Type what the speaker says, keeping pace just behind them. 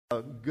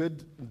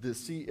Good to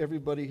see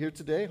everybody here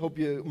today. Hope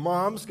you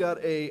moms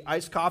got a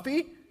iced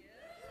coffee.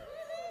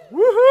 Yeah.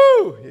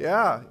 Woohoo!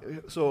 Yeah.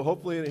 So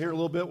hopefully in here a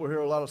little bit we'll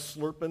hear a lot of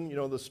slurping. You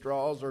know, the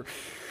straws are.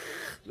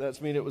 That's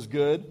mean it was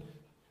good.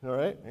 All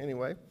right.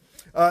 Anyway,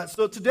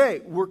 so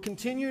today we're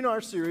continuing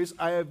our series.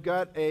 I have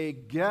got a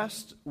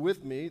guest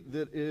with me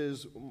that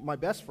is my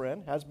best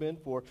friend. Has been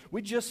for.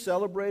 We just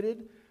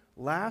celebrated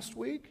last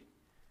week,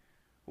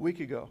 a week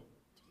ago,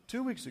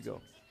 2 weeks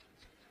ago.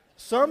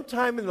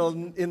 Sometime in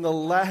the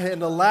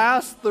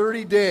last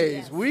 30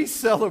 days, yes, we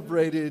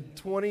celebrated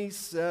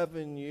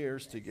 27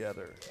 years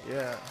together.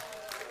 Yeah.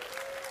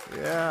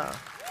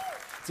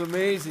 It's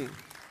amazing.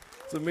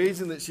 It's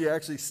amazing that she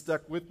actually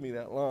stuck with me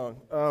that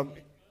long.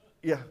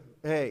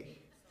 Hey.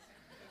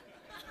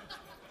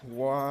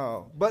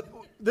 Wow. But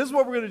this is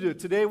what we're going to do.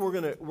 Today we're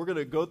going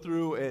to go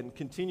through and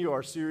continue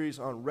our series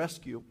on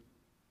rescue.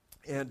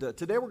 And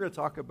today we're going to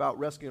talk about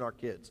rescuing our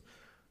kids.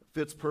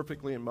 Fits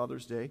perfectly in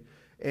Mother's Day.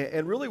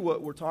 And really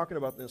what we're talking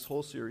about in this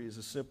whole series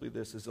is simply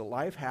this, is that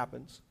life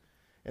happens,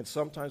 and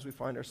sometimes we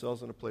find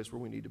ourselves in a place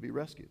where we need to be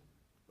rescued.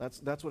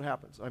 That's what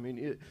happens. I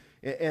mean,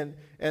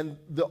 and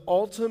the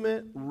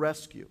ultimate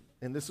rescue,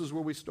 and this is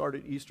where we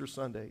started Easter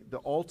Sunday,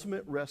 the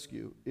ultimate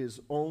rescue is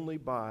only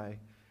by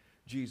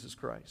Jesus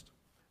Christ.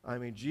 I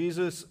mean,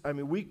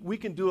 we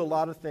can do a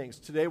lot of things.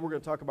 Today we're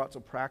going to talk about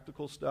some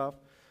practical stuff.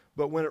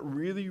 But when it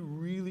really,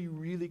 really,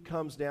 really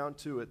comes down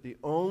to it, the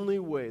only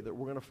way that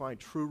we're going to find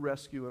true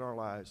rescue in our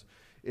lives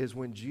is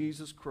when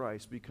Jesus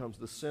Christ becomes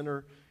the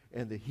center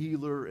and the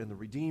healer and the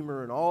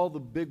redeemer and all the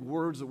big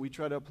words that we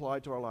try to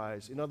apply to our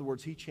lives. In other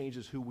words, he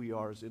changes who we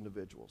are as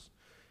individuals.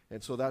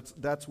 And so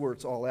that's where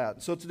it's all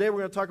at. So today we're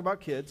going to talk about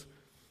kids.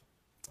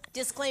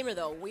 Disclaimer,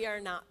 though, we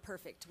are not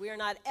perfect. We are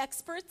not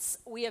experts.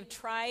 We have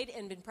tried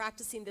and been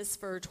practicing this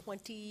for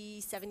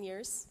 27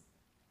 years.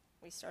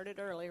 We started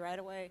early, right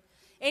away.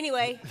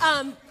 Anyway,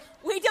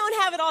 we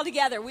don't have it all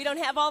together. We don't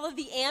have all of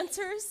the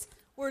answers.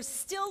 We're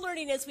still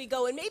learning as we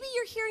go. And maybe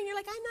you're here and you're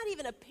like, I'm not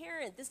even a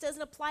parent. This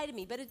doesn't apply to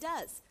me. But it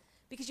does.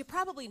 Because you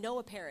probably know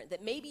a parent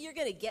that maybe you're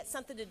going to get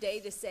something today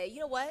to say, you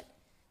know what?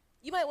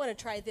 You might want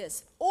to try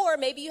this. Or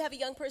maybe you have a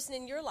young person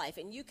in your life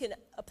and you can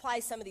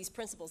apply some of these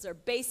principles. They're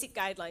basic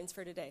guidelines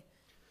for today.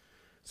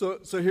 So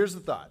here's the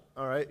thought,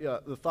 all right?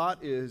 The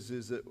thought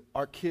is that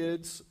our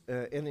kids,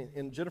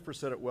 and Jennifer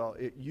said it well,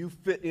 you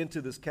fit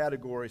into this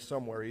category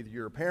somewhere. Either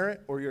you're a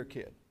parent or you're a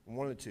kid,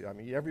 one of the two. I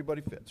mean,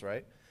 everybody fits,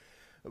 right?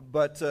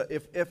 But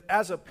if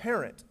as a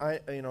parent,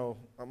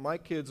 my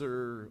kids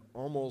are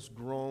almost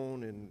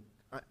grown, and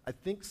I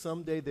think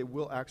someday they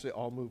will actually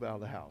all move out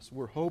of the house.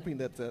 We're hoping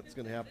that's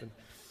going to happen.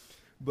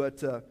 But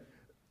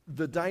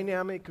the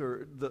dynamic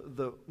or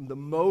the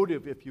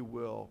motive, if you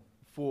will,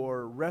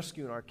 for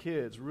rescuing our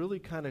kids really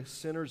kind of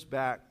centers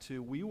back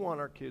to we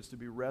want our kids to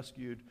be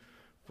rescued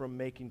from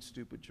making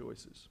stupid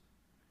choices.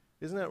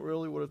 Isn't that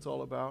really what it's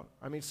all about?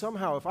 I mean,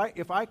 somehow,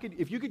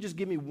 if you could just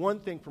give me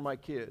one thing for my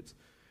kids,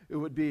 it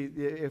would be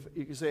if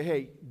you could say,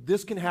 hey,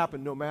 this can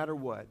happen no matter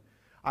what.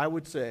 I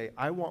would say,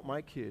 I want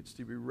my kids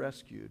to be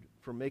rescued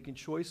from making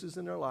choices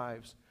in their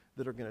lives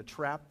that are going to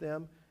trap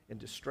them and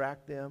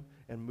distract them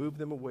and move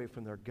them away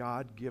from their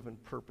God-given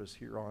purpose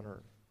here on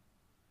earth.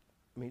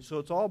 I mean, so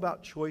it's all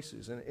about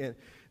choices. And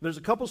there's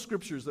a couple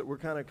scriptures that we're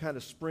kind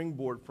of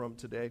springboard from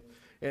today.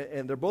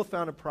 And they're both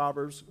found in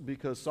Proverbs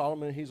because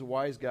Solomon, he's a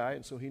wise guy,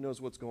 and so he knows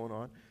what's going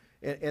on.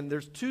 And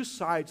there's two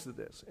sides to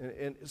this.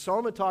 And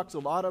Solomon talks a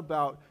lot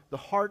about the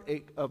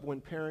heartache of when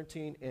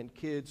parenting and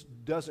kids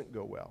doesn't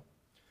go well.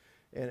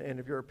 And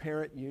if you're a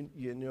parent,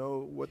 you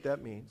know what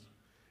that means.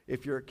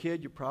 If you're a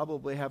kid, you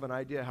probably have an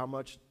idea how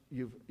much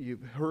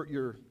you've hurt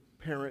your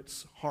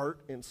parent's heart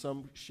in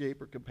some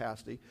shape or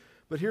capacity.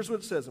 But here's what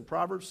it says in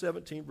Proverbs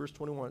 17, verse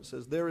 21. It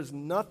says, there is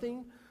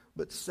nothing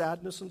but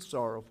sadness and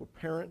sorrow for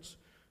parents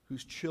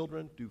whose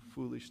children do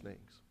foolish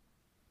things.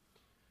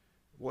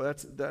 Well,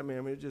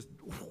 it just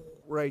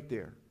right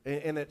there.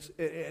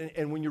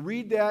 And when you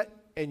read that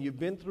and you've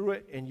been through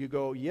it and you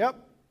go, yep,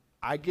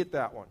 I get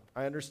that one.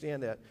 I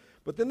understand that.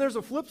 But then there's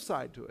a flip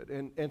side to it.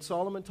 And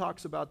Solomon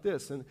talks about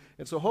this. And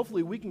so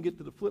hopefully we can get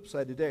to the flip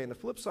side today. And the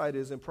flip side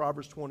is in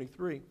Proverbs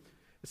 23.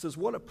 It says,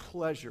 what a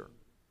pleasure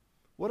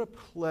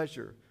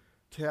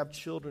to have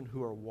children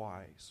who are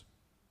wise.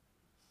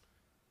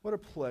 What a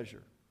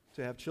pleasure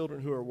to have children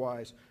who are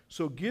wise.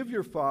 So give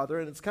your father,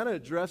 and it's kind of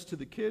addressed to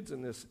the kids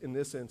in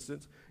this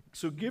instance,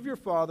 so give your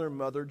father and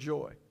mother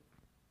joy.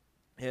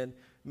 And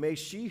may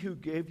she who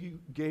gave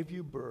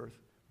you birth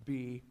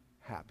be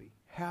happy.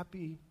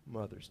 Happy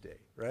Mother's Day,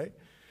 right?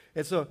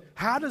 And so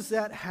how does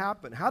that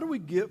happen? How do we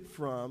get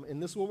from,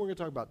 and this is what we're going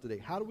to talk about today,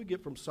 how do we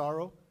get from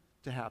sorrow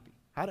to happy?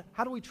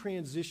 How do we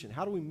transition?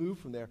 How do we move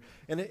from there?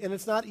 And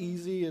it's not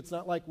easy. It's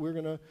not like we're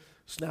going to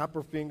snap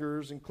our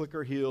fingers and click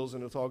our heels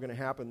and it's all going to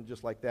happen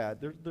just like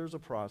that. There's a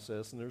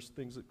process and there's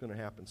things that are going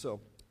to happen. So,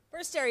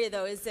 first area,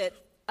 though, is that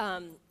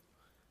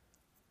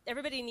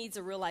everybody needs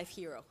a real-life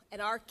hero,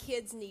 and our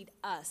kids need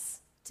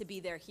us to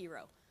be their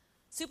hero.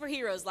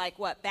 Superheroes like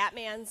what?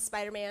 Batman,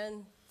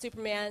 Spider-Man,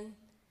 Superman.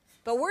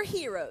 But we're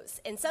heroes,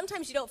 and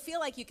sometimes you don't feel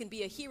like you can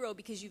be a hero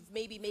because you've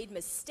maybe made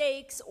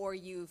mistakes or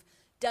you've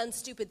done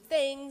stupid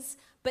things,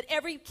 but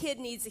every kid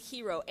needs a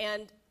hero,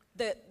 and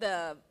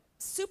the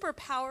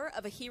superpower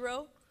of a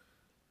hero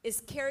is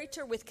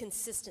character with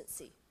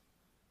consistency.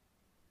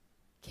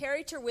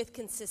 Character with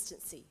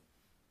consistency.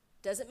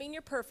 Doesn't mean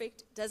you're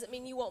perfect, doesn't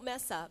mean you won't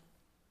mess up,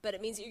 but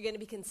it means that you're going to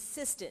be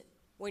consistent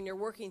when you're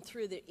working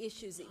through the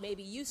issues that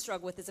maybe you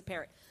struggle with as a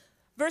parent.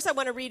 Verse I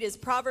want to read is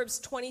Proverbs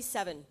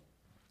 27.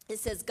 It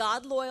says,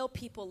 God-loyal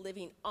people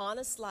living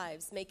honest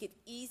lives make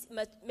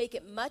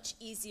it much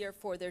easier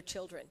for their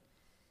children.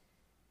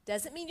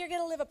 Doesn't mean you're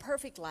going to live a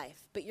perfect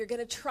life, but you're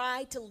going to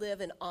try to live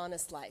an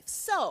honest life.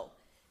 So,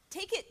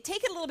 take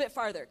it a little bit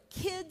farther.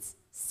 Kids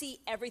see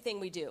everything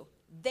we do.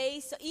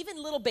 So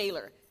even little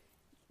Baylor,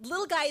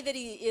 little guy that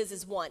he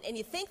is one, and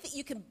you think that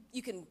you can,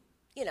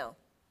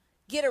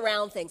 get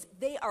around things.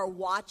 They are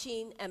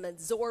watching and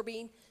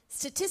absorbing.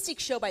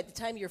 Statistics show by the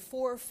time you're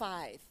 4 or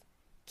 5,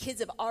 kids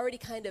have already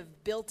kind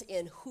of built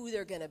in who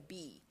they're going to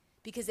be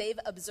because they've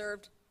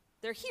observed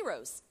their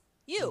heroes.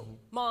 You,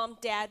 mom,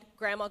 dad,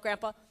 grandma,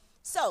 grandpa.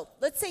 So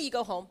let's say you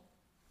go home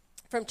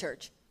from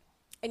church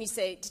and you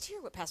say, did you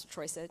hear what Pastor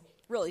Troy said?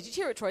 Really, did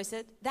you hear what Troy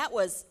said? That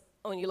was,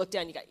 when you look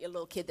down, you got your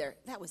little kid there.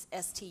 That was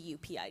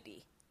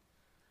S-T-U-P-I-D.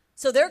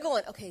 So they're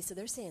going, okay, so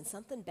they're saying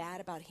something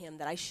bad about him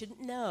that I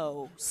shouldn't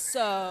know.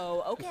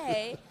 So,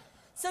 okay.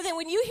 So then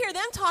when you hear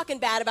them talking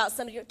bad about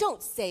somebody, you go,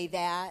 don't say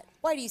that.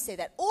 Why do you say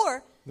that?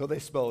 Or No, they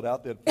spell it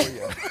out then for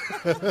you.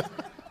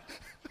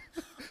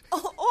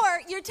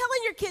 or you're telling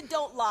your kid,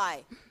 don't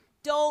lie.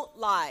 Don't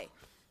lie.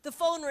 The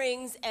phone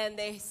rings and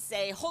they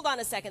say, hold on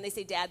a second. They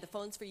say, Dad, the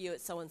phone's for you.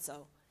 It's so-and-so.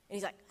 And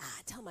he's like,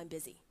 tell him I'm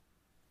busy.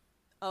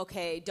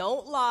 Okay,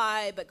 don't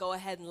lie, but go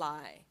ahead and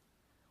lie.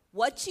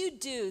 What you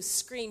do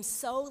screams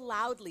so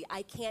loudly,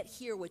 I can't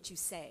hear what you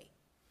say.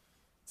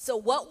 So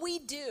what we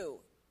do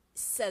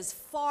says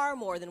far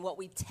more than what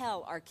we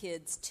tell our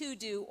kids to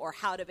do or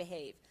how to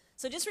behave.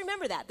 So just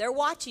remember that. They're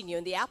watching you,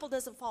 and the apple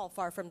doesn't fall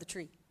far from the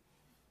tree.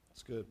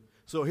 That's good.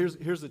 So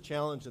here's the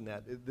challenge in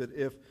that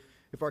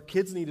if our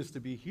kids need us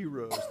to be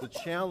heroes, the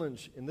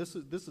challenge, and this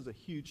is a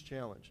huge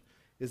challenge,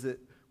 is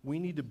that we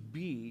need to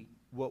be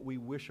what we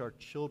wish our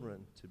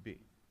children to be.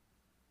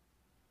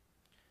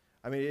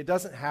 I mean, it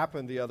doesn't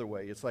happen the other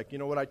way. It's like, you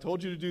know what, I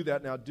told you to do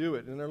that, now do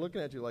it. And they're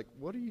looking at you like,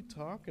 what are you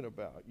talking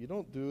about? You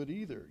don't do it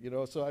either.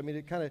 So I mean,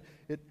 it kind of,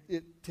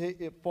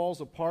 it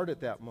falls apart at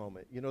that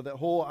moment. That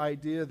whole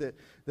idea that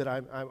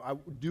I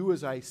do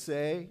as I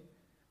say,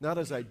 not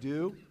as I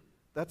do,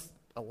 that's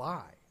a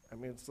lie. I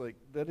mean, it's like,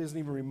 that isn't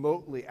even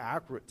remotely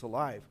accurate to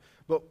life.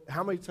 But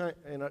how many times,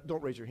 and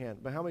don't raise your hand,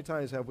 but how many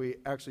times have we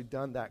actually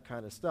done that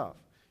kind of stuff?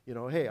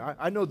 Hey,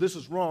 I know this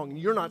is wrong, and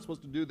you're not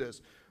supposed to do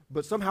this,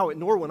 but somehow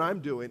ignore what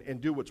I'm doing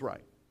and do what's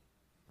right.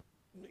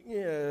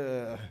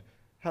 Yeah,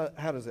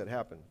 how does that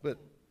happen? But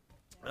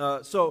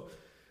so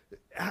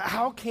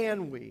how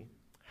can we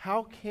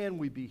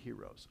be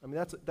heroes? I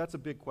mean, that's a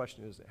big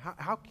question, isn't it?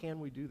 How can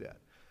we do that?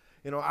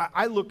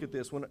 I look at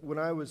this when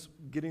I was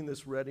getting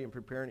this ready and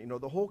preparing.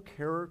 The whole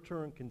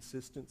character and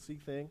consistency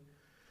thing.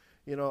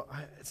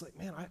 It's like,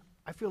 man,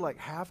 I feel like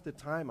half the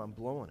time I'm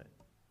blowing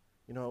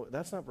it.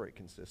 That's not very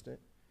consistent.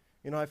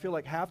 I feel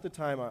like half the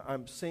time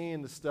I'm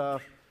saying the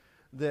stuff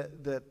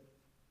that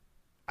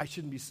I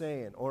shouldn't be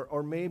saying.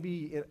 Or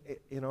maybe,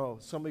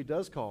 somebody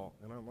does call,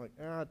 and I'm like,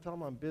 tell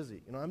them I'm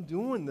busy. I'm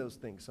doing those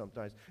things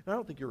sometimes. And I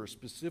don't think you were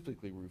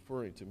specifically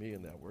referring to me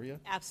in that, were you?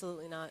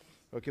 Absolutely not.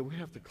 Okay, we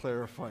have to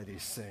clarify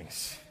these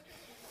things.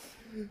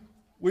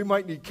 We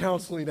might need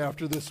counseling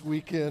after this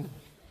weekend.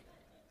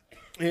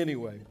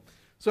 Anyway,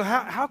 so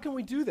how can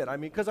we do that? I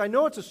mean, because I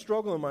know it's a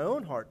struggle in my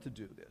own heart to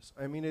do this.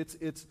 I mean,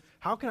 it's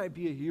how can I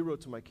be a hero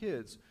to my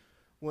kids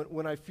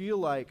when I feel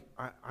like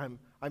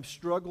I'm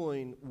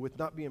struggling with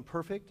not being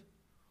perfect,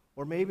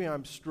 or maybe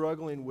I'm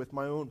struggling with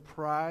my own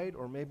pride,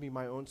 or maybe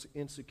my own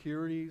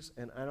insecurities,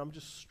 and I'm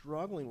just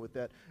struggling with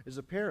that as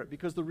a parent.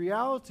 Because the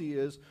reality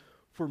is,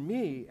 for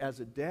me as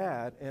a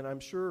dad, and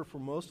I'm sure for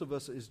most of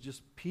us as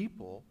just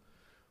people,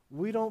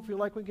 we don't feel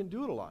like we can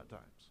do it a lot of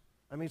times.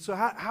 I mean, so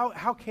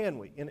how can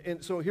we?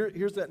 And so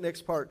here's that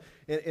next part,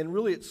 and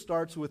really it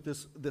starts with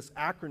this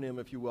acronym,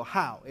 if you will,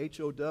 HOW,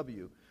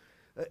 H-O-W.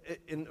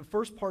 And the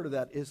first part of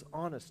that is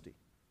honesty.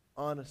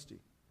 Honesty.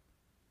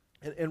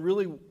 And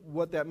really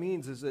what that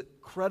means is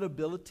that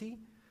credibility,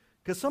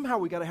 because somehow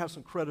we got to have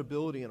some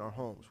credibility in our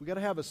homes. We got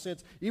to have a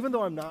sense, even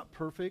though I'm not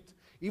perfect,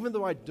 even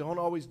though I don't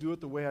always do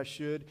it the way I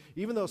should,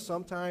 even though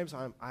sometimes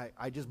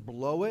I just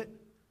blow it,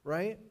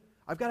 right?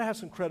 I've got to have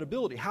some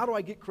credibility. How do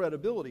I get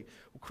credibility?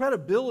 Well,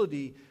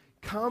 credibility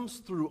comes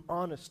through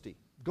honesty.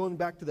 Going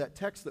back to that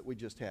text that we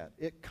just had.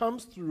 It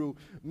comes through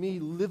me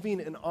living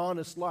an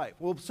honest life.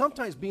 Well,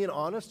 sometimes being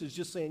honest is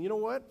just saying, you know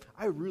what?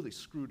 I really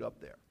screwed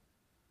up there.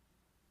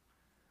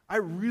 I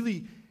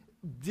really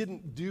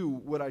didn't do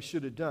what I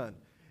should have done.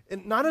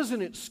 And not as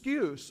an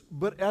excuse,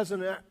 but as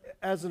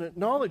as an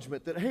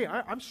acknowledgement that, hey,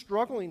 I'm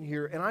struggling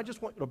here, and I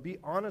just want to be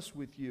honest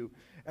with you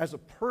as a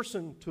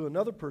person to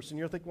another person.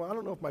 You're thinking, well, I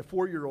don't know if my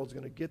 4-year-old's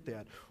going to get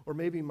that, or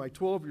maybe my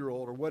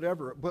 12-year-old or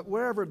whatever. But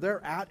wherever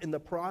they're at in the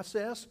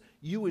process,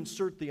 you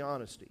insert the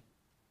honesty,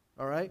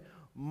 all right?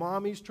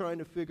 Mommy's trying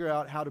to figure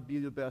out how to be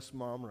the best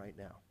mom right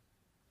now.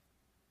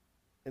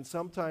 And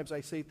sometimes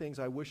I say things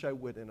I wish I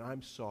wouldn't, and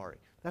I'm sorry.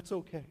 That's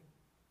okay,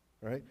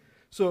 all right?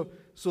 So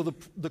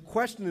the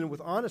question then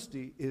with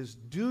honesty is,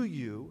 do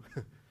you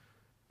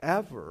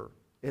ever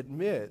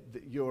admit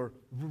that you're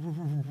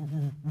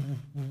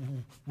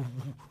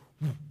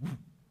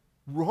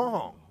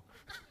wrong?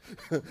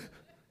 Would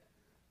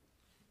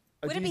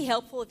it be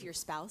helpful if your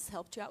spouse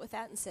helped you out with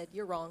that and said,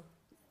 you're wrong,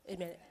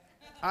 admit it?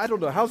 I don't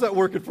know. How's that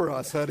working for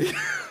us, honey?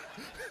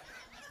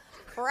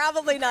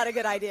 Probably not a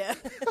good idea.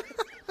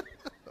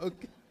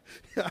 Okay.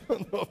 I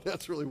don't know if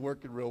that's really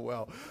working real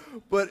well.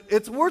 But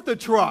it's worth a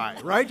try,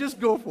 right? Just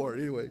go for it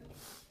anyway.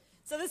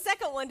 So the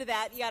second one to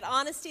that, you got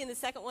honesty, and the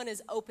second one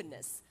is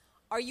openness.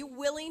 Are you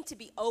willing to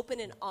be open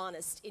and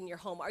honest in your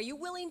home? Are you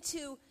willing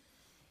to,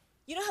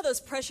 you know how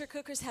those pressure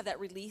cookers have that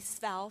release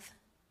valve?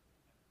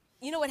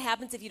 You know what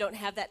happens if you don't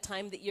have that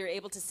time that you're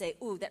able to say,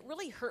 ooh, that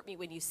really hurt me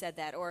when you said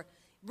that, or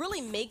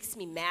really makes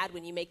me mad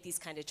when you make these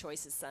kind of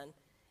choices, son.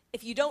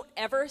 If you don't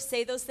ever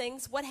say those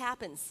things, what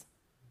happens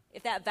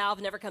if that valve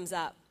never comes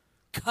up?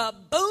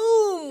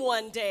 Kaboom!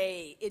 One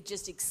day, it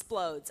just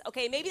explodes.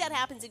 Okay, maybe that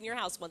happens in your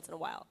house once in a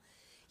while.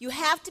 You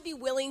have to be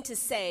willing to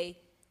say,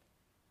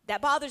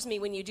 that bothers me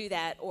when you do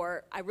that,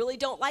 or I really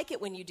don't like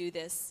it when you do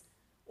this,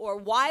 or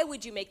why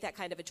would you make that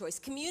kind of a choice?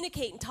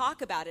 Communicate and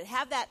talk about it.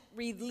 Have that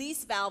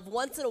release valve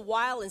once in a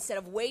while instead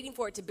of waiting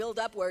for it to build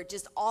up where it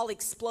just all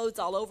explodes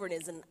all over and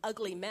is an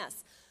ugly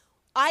mess.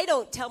 I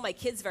don't tell my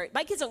kids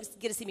my kids don't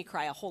get to see me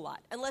cry a whole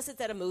lot, unless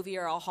it's at a movie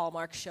or a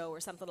Hallmark show or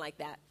something like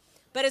that.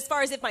 But as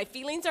far as if my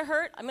feelings are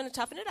hurt, I'm going to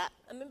toughen it up.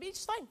 I'm going to be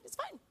just fine. It's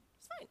fine.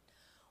 It's fine.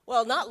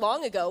 Well, not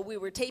long ago, we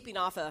were taping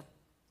off a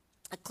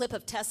clip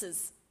of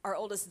Tessa's, our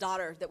oldest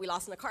daughter that we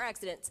lost in a car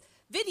accident,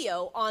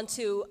 video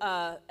onto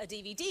a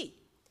DVD.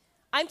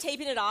 I'm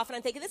taping it off, and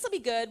I'm thinking, this will be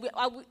good.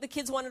 The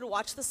kids wanted to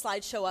watch the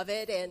slideshow of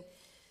it. And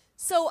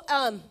so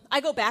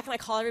I go back, and I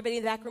call everybody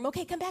in the back room,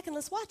 okay, come back and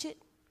let's watch it.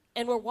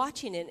 And we're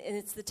watching it, and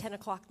it's the 10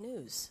 o'clock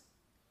news.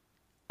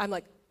 I'm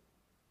like,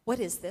 what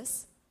is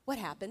this? What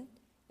happened?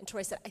 And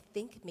Troy said, I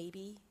think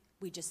maybe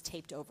we just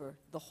taped over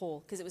the whole,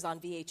 because it was on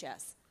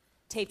VHS,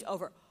 taped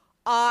over.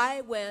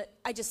 I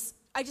just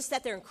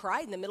sat there and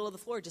cried in the middle of the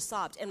floor, just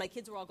sobbed. And my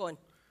kids were all going,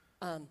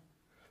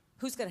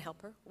 who's going to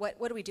help her? What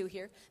do we do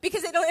here?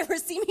 Because they don't ever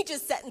see me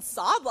just sit and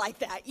sob like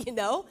that, you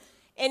know?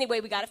 Anyway,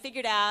 we got it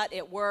figured out.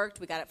 It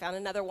worked. We found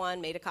another one,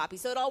 made a copy.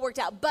 So it all worked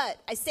out.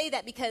 But I say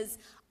that because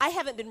I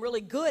haven't been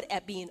really good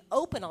at being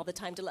open all the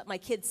time to let my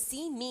kids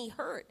see me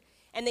hurt.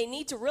 And they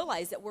need to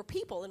realize that we're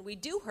people and we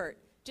do hurt,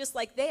 just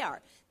like they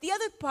are. The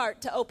other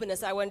part to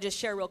openness I want to just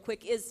share real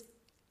quick is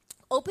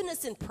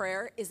openness in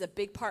prayer is a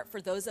big part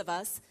for those of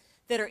us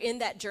that are in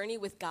that journey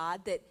with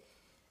God, that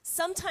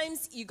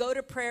sometimes you go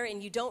to prayer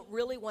and you don't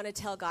really want to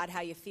tell God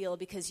how you feel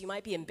because you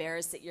might be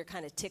embarrassed that you're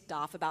kind of ticked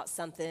off about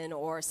something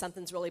or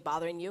something's really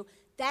bothering you.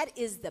 That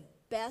is the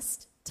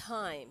best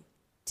time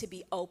to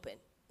be open.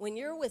 When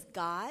you're with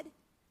God,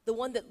 the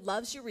one that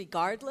loves you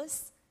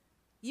regardless,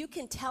 you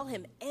can tell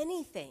him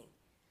anything.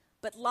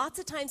 But lots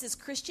of times as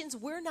Christians,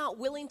 we're not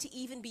willing to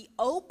even be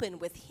open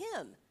with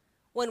him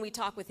when we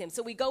talk with him.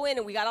 So we go in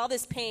and we got all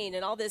this pain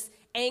and all this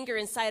anger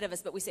inside of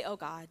us, but we say, oh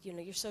God,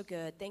 you're so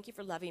good. Thank you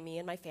for loving me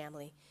and my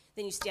family.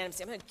 Then you stand up and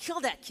say, I'm going to kill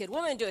that kid. What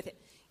am I going to do with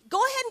it? Go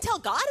ahead and tell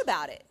God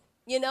about it.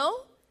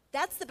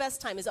 That's the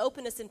best time, is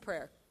openness in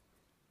prayer.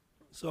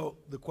 So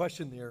the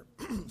question there,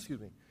 excuse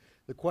me,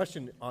 the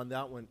question on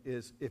that one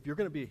is, if you're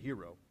going to be a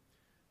hero,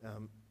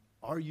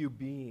 are you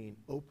being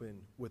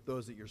open with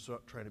those that you're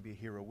trying to be a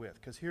hero with?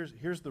 Because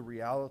here's the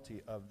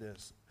reality of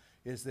this,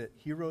 is that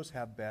heroes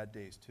have bad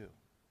days too.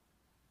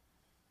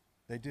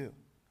 They do.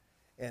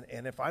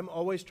 And if I'm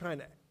always trying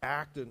to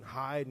act and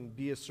hide and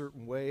be a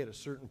certain way at a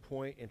certain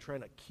point and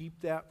trying to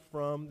keep that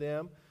from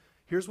them,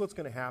 here's what's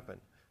going to happen.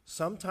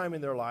 Sometime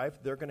in their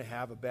life, they're going to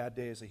have a bad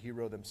day as a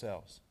hero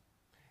themselves.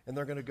 And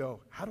they're going to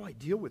go, how do I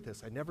deal with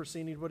this? I've never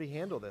seen anybody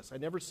handle this.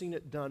 I've never seen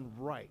it done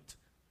right.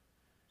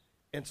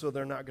 And so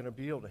they're not going to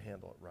be able to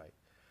handle it right.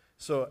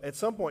 So at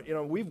some point,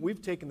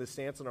 we've taken the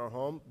stance in our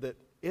home that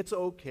it's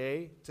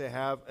okay to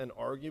have an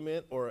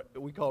argument, or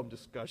we call them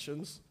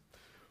discussions.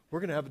 We're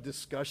going to have a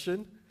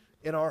discussion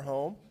in our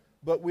home,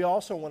 but we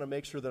also want to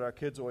make sure that our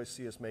kids always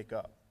see us make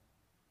up.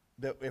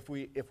 That if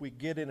we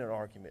get in an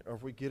argument or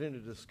if we get in a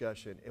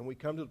discussion and we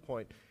come to the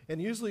point, and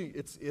usually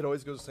it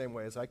always goes the same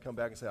way, as I come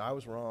back and say, I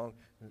was wrong,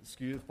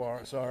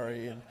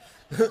 sorry.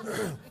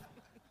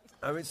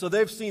 And so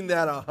they've seen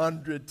that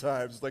 100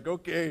 times. It's like,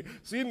 okay,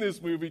 seen this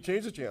movie,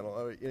 change the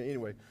channel.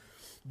 Anyway,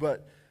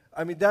 but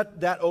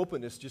that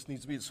openness just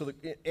needs to be. So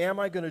am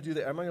I going to do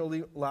that? Am I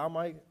going to allow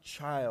my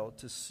child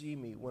to see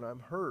me when I'm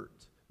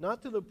hurt?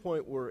 Not to the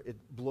point where it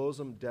blows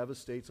them,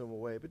 devastates them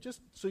away, but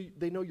just so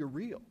they know you're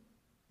real.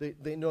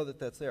 They know that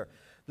that's there.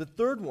 The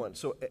third one,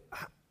 so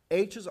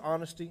H is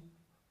honesty.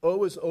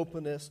 O is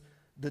openness.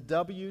 The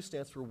W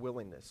stands for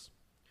willingness.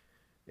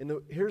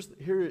 And here's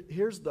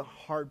the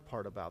hard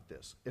part about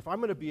this. If I'm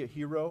going to be a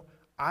hero,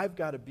 I've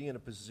got to be in a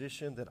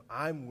position that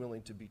I'm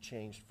willing to be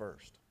changed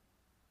first.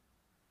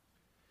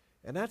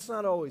 And that's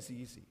not always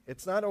easy.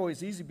 It's not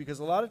always easy because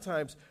a lot of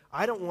times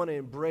I don't want to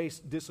embrace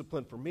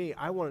discipline for me.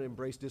 I want to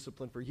embrace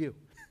discipline for you.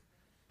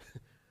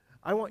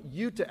 I want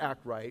you to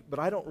act right, but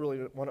I don't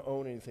really want to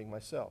own anything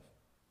myself.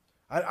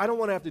 I don't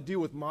want to have to deal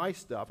with my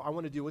stuff. I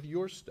want to deal with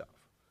your stuff.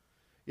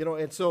 You know,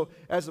 and so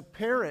as a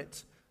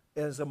parent,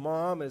 as a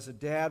mom, as a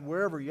dad,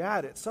 wherever you're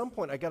at some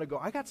point I got to go,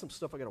 I got some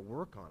stuff I got to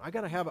work on. I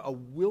got to have a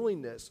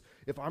willingness,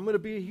 if I'm going to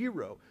be a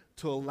hero,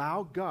 to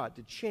allow God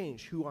to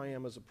change who I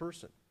am as a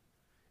person.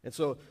 And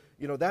so,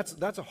 you know, that's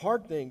a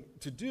hard thing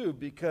to do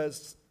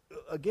because,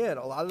 again,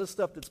 a lot of the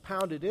stuff that's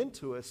pounded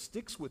into us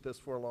sticks with us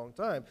for a long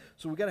time.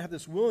 So we've got to have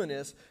this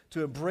willingness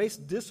to embrace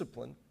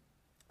discipline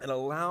and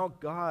allow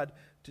God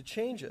to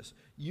change us.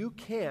 You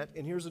can't,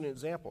 and here's an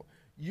example,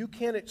 you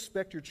can't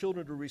expect your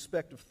children to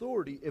respect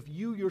authority if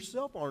you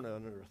yourself aren't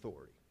under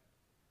authority.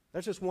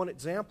 That's just one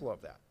example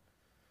of that.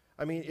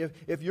 I mean,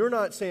 if you're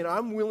not saying,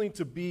 I'm willing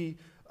to be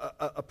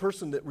a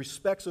person that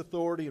respects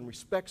authority and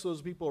respects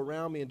those people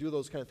around me and do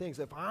those kind of things,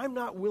 if I'm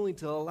not willing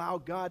to allow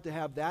God to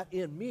have that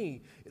in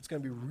me, it's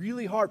going to be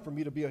really hard for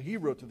me to be a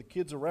hero to the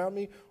kids around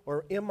me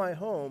or in my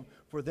home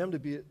for them to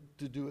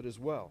do it as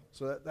well.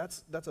 So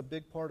that's a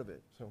big part of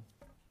it. So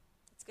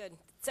that's good.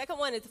 Second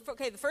one is,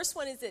 okay, the first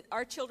one is that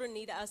our children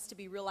need us to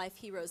be real life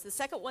heroes. The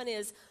second one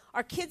is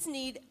our kids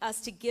need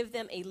us to give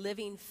them a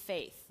living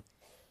faith.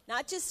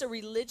 Not just a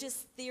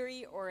religious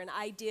theory or an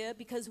idea,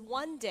 because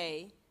one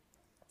day,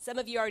 some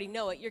of you already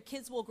know it, your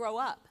kids will grow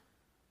up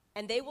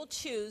and they will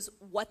choose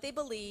what they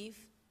believe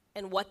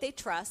and what they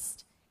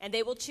trust, and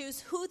they will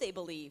choose who they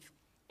believe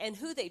and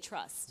who they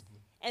trust.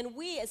 Mm-hmm. And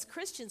we as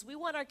Christians, we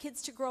want our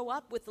kids to grow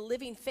up with the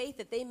living faith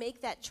that they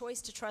make that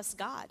choice to trust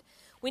God.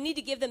 We need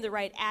to give them the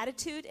right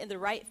attitude and the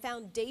right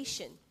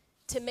foundation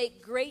to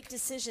make great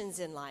decisions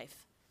in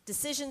life.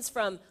 Decisions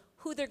from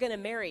who they're going to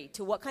marry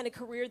to what kind of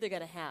career they're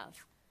going to have.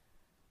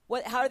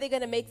 How are they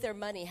going to make their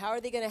money? How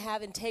are they going to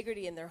have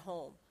integrity in their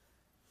home?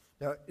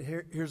 Now,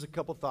 here's a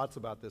couple thoughts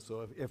about this.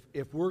 So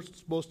if we're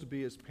supposed to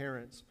be as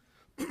parents,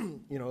 you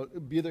know,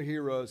 be their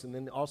heroes and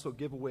then also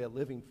give away a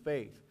living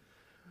faith,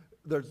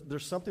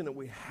 there's something that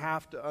we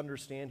have to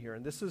understand here.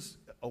 And this is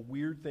a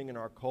weird thing in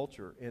our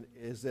culture, and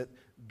is that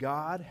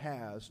God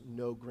has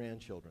no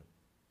grandchildren.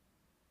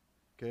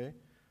 Okay?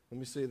 Let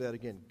me say that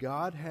again.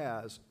 God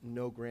has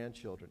no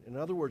grandchildren. In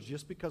other words,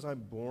 just because I'm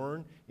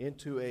born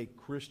into a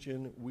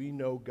Christian, we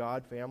know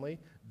God family,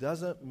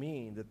 doesn't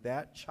mean that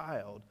that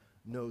child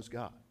knows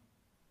God.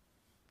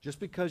 Just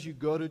because you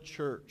go to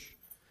church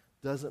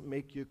doesn't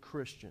make you a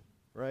Christian,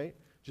 right?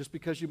 Just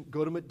because you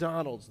go to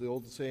McDonald's, the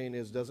old saying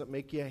is, doesn't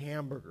make you a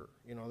hamburger.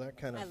 You know, that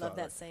kind of thought. I love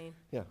that saying.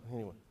 Yeah,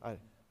 anyway,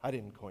 I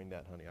didn't coin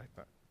that, honey.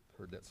 I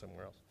heard that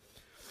somewhere else.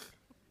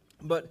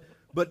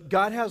 But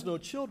God has no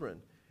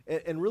children.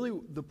 And really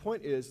the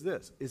point is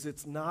this, is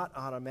it's not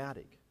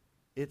automatic.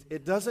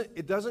 It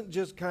doesn't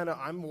just kind of,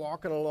 I'm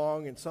walking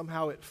along and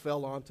somehow it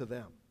fell onto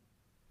them.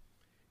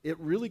 It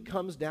really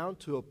comes down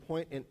to a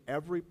point in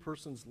every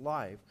person's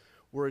life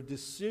where a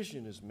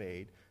decision is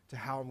made to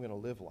how I'm going to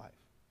live life.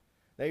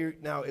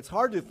 Now, it's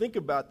hard to think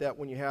about that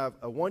when you have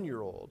a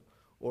 1-year-old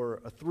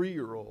or a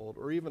 3-year-old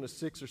or even a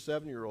 6 or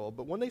 7-year-old.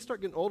 But when they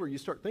start getting older, you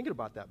start thinking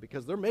about that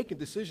because they're making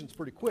decisions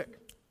pretty quick,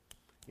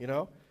 you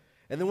know?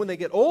 And then when they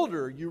get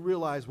older, you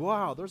realize,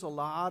 wow, there's a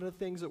lot of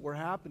things that were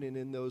happening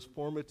in those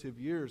formative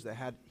years that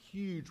had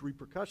huge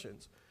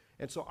repercussions.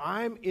 And so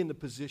I'm in the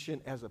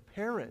position as a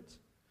parent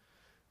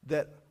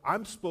that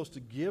I'm supposed to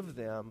give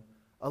them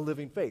a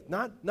living faith.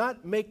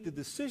 Not make the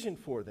decision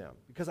for them,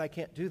 because I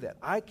can't do that.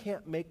 I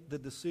can't make the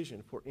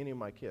decision for any of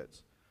my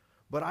kids.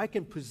 But I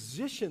can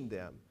position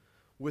them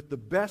with the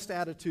best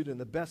attitude and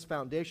the best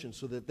foundation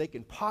so that they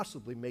can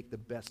possibly make the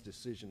best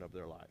decision of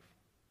their life.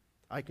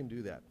 I can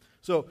do that.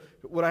 So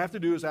what I have to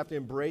do is I have to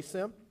embrace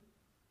them,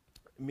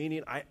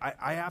 meaning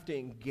I have to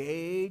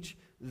engage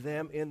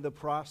them in the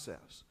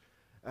process.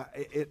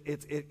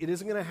 It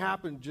isn't going to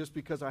happen just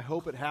because I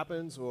hope it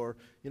happens, or,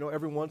 you know,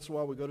 every once in a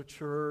while we go to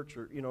church,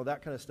 or, you know,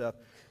 that kind of stuff.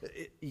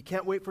 You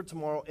can't wait for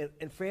tomorrow.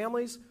 And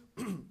families,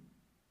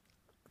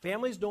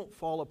 families don't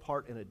fall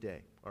apart in a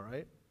day, all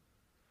right?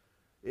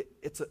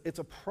 It's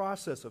a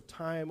process of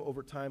time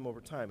over time over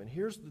time. And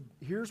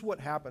here's what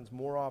happens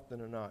more often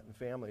than not in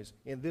families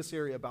in this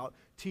area about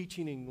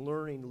teaching and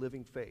learning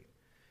living faith,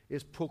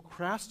 is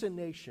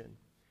procrastination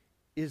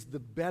is the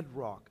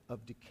bedrock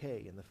of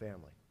decay in the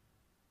family.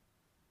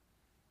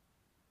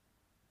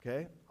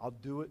 Okay? I'll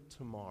do it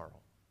tomorrow.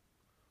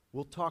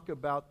 We'll talk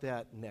about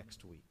that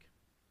next week.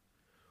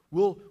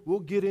 We'll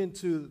get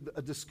into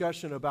a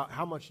discussion about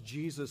how much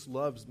Jesus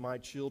loves my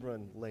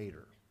children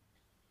later.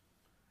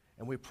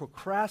 And we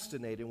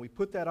procrastinate and we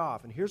put that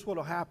off. And here's what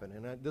will happen,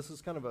 and this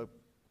is kind of a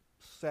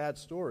sad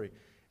story,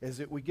 is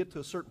that we get to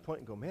a certain point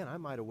and go, man, I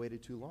might have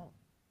waited too long.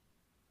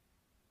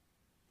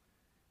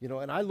 You know,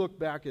 and I look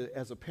back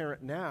as a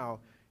parent now,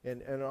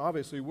 And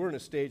obviously, we're in a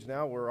stage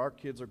now where our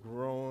kids are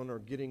grown or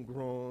getting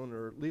grown,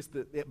 or at least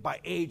by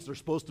age, they're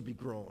supposed to be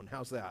grown.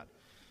 How's that?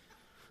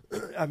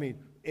 I mean,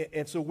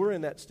 and so we're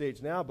in that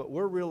stage now, but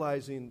we're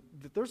realizing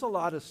that there's a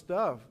lot of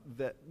stuff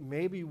that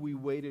maybe we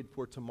waited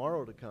for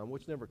tomorrow to come,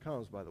 which never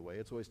comes, by the way.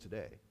 It's always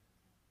today.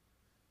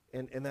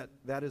 And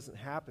that isn't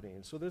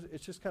happening. So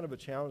it's just kind of a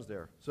challenge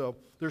there. So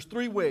there's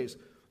 3 ways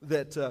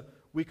that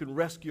we can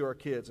rescue our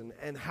kids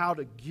and how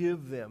to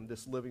give them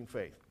this living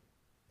faith.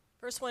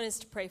 First one is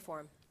to pray for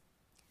them.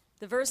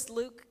 The verse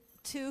Luke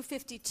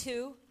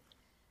 2:52,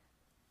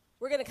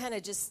 we're going to kind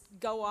of just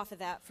go off of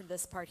that for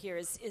this part here,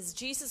 is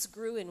Jesus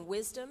grew in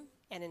wisdom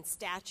and in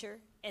stature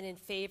and in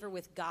favor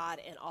with God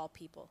and all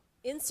people.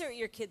 Insert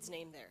your kid's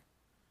name there.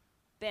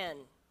 Ben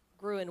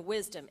grew in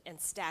wisdom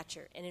and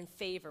stature and in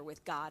favor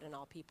with God and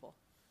all people.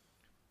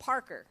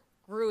 Parker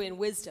grew in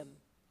wisdom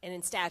and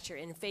in stature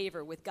and in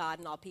favor with God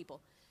and all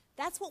people.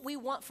 That's what we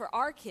want for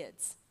our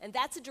kids, and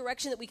that's a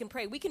direction that we can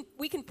pray. We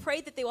can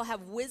pray that they will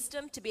have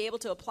wisdom to be able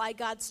to apply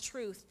God's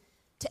truth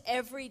to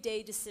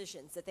everyday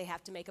decisions that they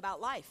have to make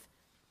about life.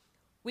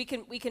 We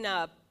can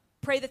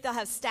pray that they'll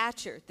have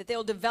stature, that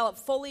they'll develop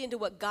fully into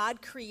what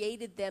God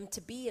created them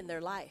to be in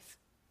their life.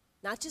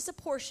 Not just a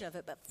portion of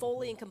it, but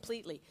fully and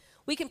completely.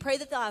 We can pray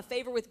that they'll have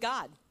favor with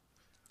God.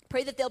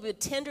 Pray that they'll be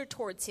tender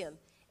towards Him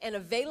and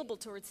available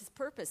towards His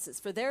purposes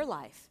for their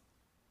life.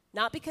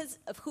 Not because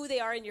of who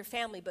they are in your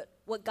family, but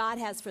what God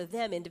has for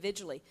them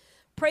individually.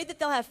 Pray that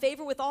they'll have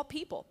favor with all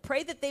people.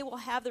 Pray that they will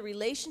have the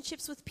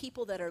relationships with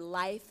people that are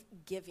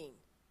life-giving.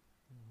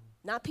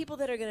 Not people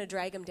that are going to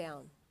drag them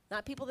down.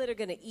 Not people that are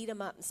going to eat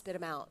them up and spit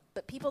them out,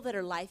 but people that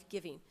are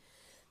life-giving.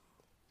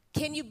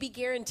 Can you be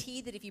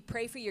guaranteed that if you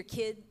pray for your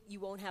kid, you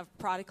won't have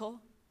prodigal?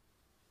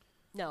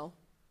 No.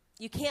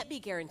 You can't be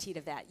guaranteed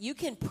of that. You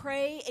can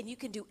pray and you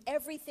can do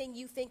everything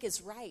you think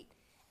is right,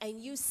 and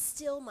you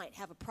still might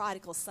have a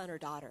prodigal son or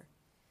daughter.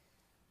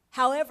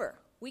 However,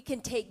 we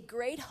can take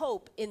great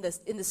hope in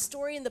the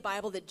story in the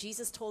Bible that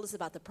Jesus told us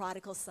about the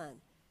prodigal son.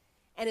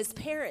 And as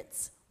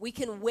parents, we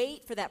can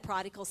wait for that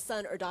prodigal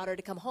son or daughter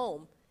to come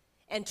home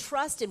and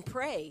trust and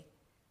pray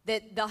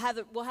that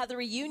we'll have the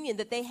reunion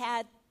that they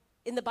had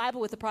in the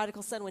Bible with the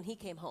prodigal son when he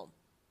came home.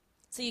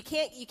 So you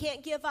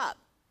can't give up.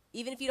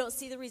 Even if you don't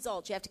see the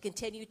results, you have to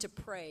continue to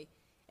pray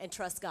and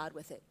trust God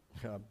with it.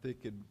 I'm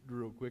thinking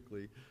real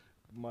quickly.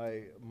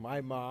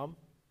 My mom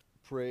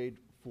prayed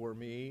for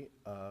me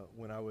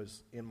when I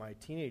was in my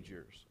teenage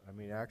years. I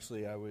mean,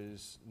 actually, I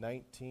was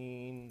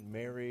 19,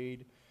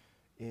 married,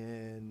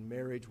 and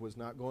marriage was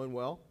not going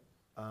well,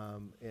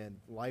 and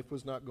life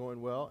was not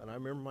going well. And I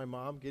remember my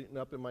mom getting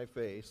up in my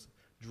face,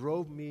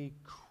 drove me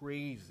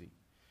crazy.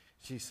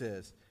 She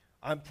says,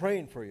 "I'm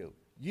praying for you.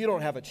 You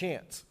don't have a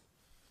chance."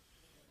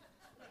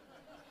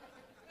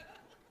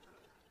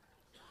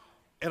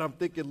 And I'm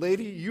thinking,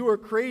 lady, you are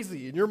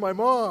crazy, and you're my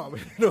mom,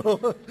 you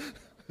know.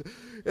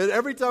 And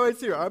every time I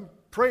see her, I'm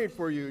praying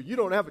for you. You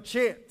don't have a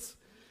chance.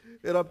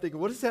 And I'm thinking,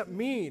 what does that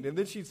mean? And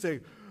then she'd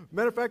say,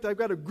 matter of fact, I've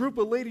got a group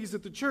of ladies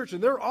at the church,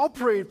 and they're all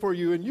praying for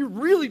you, and you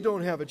really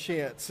don't have a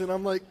chance. And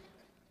I'm like,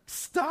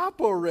 stop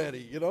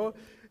already, you know.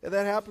 And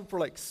that happened for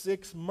like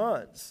 6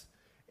 months.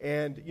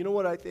 And you know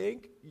what I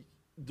think?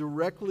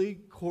 Directly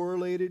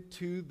correlated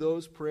to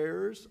those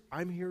prayers,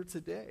 I'm here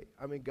today.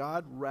 I mean,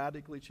 God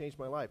radically changed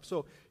my life.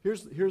 So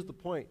here's the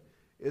point,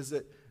 is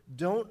that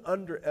don't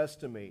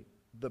underestimate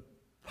the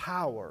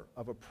power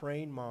of a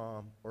praying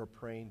mom or a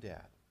praying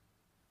dad.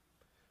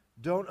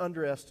 Don't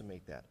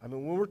underestimate that. I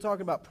mean, when we're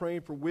talking about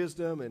praying for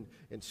wisdom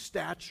and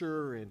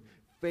stature and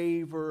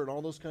favor and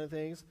all those kind of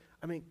things,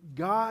 I mean,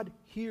 God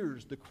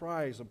hears the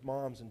cries of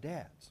moms and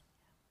dads.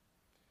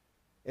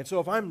 And so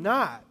if I'm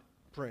not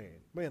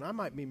praying, man, I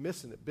might be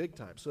missing it big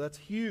time. So that's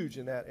huge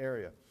in that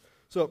area.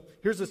 So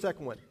here's the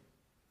second one.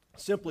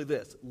 Simply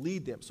this,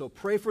 lead them. So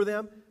pray for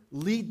them,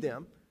 lead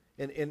them.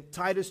 And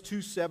Titus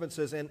 2:7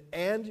 says,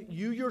 and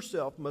you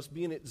yourself must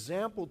be an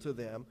example to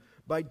them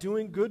by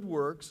doing good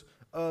works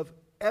of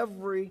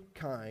every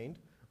kind.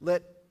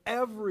 Let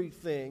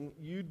everything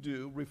you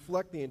do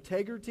reflect the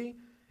integrity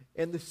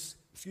and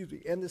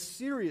the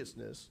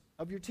seriousness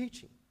of your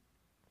teaching.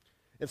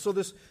 And so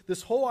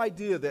this whole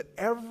idea that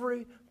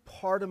every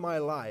part of my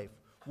life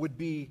would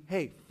be,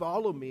 hey,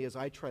 follow me as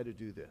I try to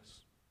do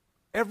this.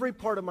 Every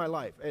part of my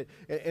life.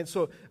 And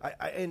so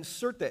I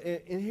insert that.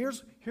 And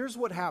here's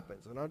what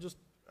happens. And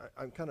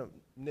I'm kind of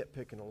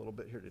nitpicking a little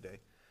bit here today.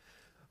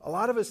 A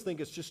lot of us think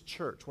it's just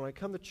church. When I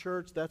come to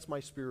church, that's my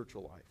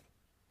spiritual life.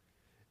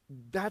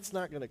 That's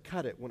not going to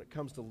cut it when it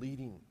comes to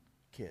leading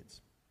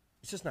kids.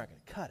 It's just not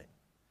going to cut it.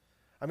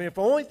 I mean, if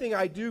the only thing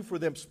I do for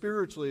them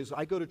spiritually is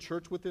I go to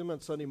church with them on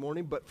Sunday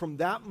morning, but from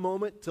that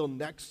moment till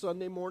next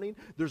Sunday morning,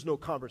 there's no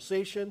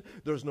conversation,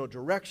 there's no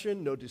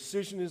direction, no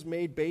decision is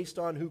made based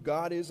on who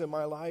God is in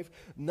my life.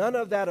 None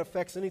of that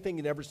affects anything.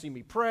 You never see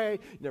me pray,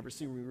 you never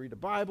see me read the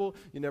Bible,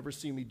 you never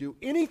see me do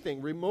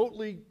anything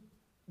remotely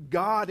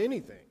God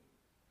anything.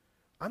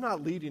 I'm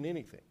not leading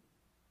anything.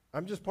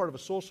 I'm just part of a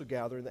social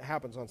gathering that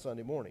happens on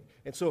Sunday morning.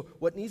 And so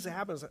what needs to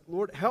happen is,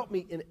 Lord, help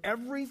me in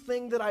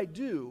everything that I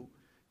do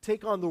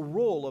take on the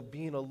role of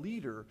being a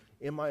leader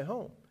in my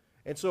home.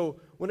 And so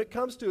when it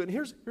comes to, and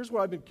here's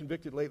where I've been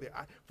convicted lately.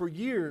 For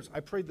years, I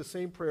prayed the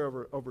same prayer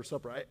over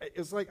supper.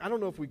 It's like, I don't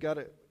know if we got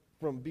it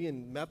from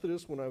being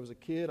Methodist when I was a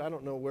kid. I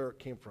don't know where it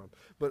came from.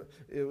 But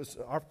it was,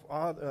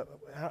 I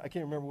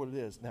can't remember what it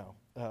is now.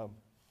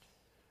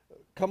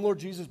 Come, Lord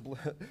Jesus,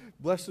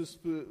 bless this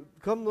food.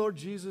 Come, Lord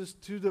Jesus,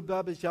 to the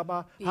Baba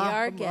Shaba. Be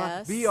our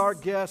guest. Be our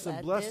guest and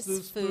Let bless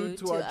this food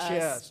to our us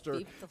chest,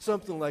 or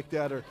something like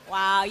that. Or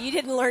wow, you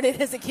didn't learn it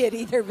as a kid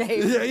either,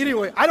 babe. yeah.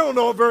 Anyway, I don't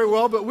know it very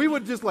well, but we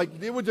would just like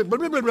it would just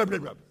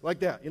like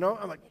that. You know,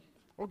 I'm like,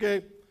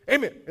 okay,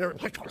 amen.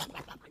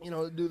 You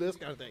know, do this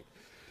kind of thing.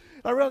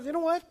 I realized, you know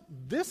what?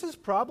 This is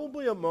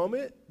probably a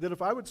moment that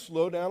if I would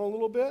slow down a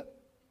little bit,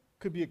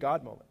 could be a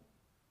God moment,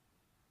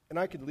 and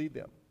I could lead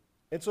them.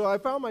 And so I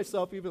found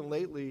myself even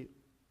lately,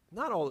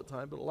 not all the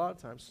time, but a lot of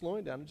times,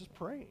 slowing down and just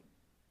praying.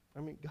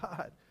 I mean,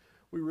 God,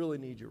 we really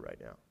need you right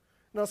now.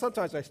 Now,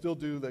 sometimes I still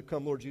do the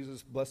come, Lord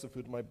Jesus, bless the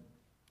food in my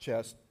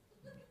chest,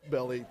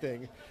 belly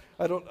thing.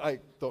 I don't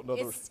know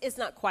the It's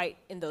not quite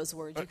in those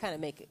words. You kind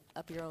of make it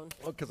up your own.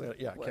 Well, because I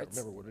can't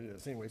remember what it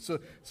is. Anyway, so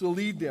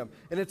lead them.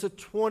 And it's a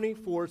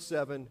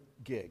 24/7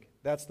 gig.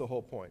 That's the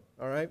whole point,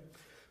 all right?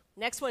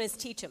 Next one is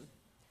teach them.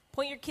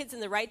 Point your kids in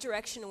the right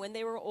direction, and when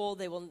they were old,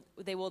 they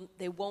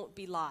won't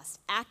be lost.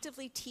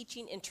 Actively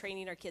teaching and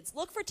training our kids.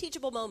 Look for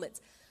teachable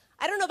moments.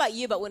 I don't know about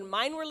you, but when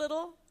mine were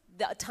little,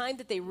 the time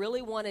that they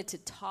really wanted to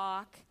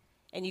talk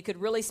and you could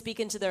really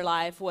speak into their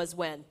life was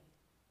when?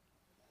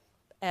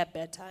 At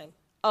bedtime.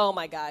 Oh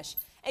my gosh.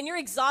 And you're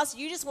exhausted.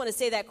 You just want to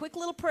say that quick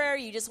little prayer.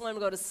 You just want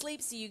them to go to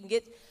sleep so you can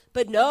get,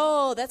 but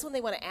no, that's when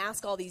they want to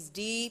ask all these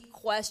deep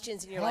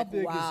questions, and you're like,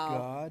 big wow. is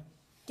God?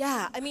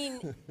 Yeah, I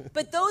mean,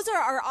 but those are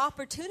our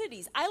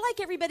opportunities. I like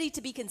everybody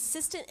to be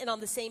consistent and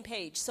on the same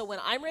page. So when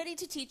I'm ready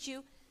to teach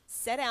you,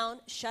 sit down,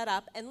 shut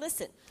up, and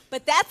listen.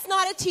 But that's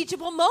not a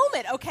teachable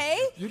moment, okay?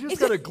 You just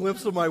got a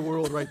glimpse of my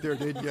world right there,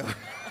 didn't you?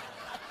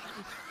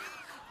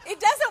 It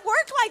doesn't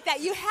work like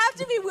that. You have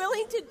to be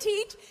willing to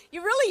teach.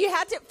 You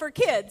have to, for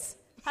kids.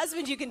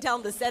 Husbands, you can tell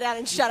them to sit down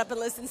and shut up and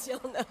listen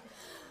still. No.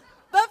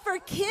 But for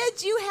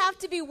kids, you have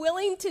to be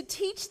willing to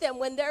teach them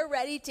when they're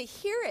ready to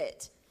hear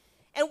it.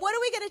 And what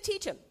are we going to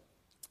teach them?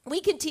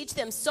 We can teach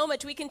them so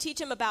much. We can teach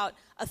them about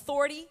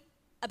authority,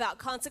 about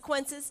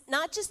consequences,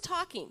 not just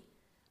talking,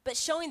 but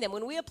showing them.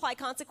 When we apply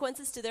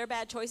consequences to their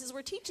bad choices,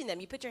 we're teaching them.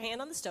 You put your hand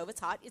on the stove,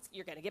 it's hot,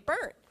 you're going to get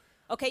burnt.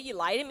 Okay, you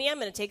lied to me, I'm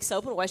going to take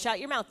soap and wash out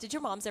your mouth. Did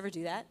your moms ever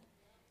do that?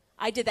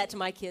 I did that to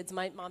my kids.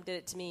 My mom did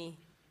it to me.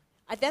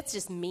 That's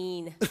just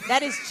mean.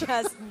 That is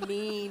just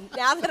mean,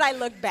 now that I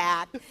look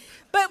back.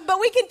 But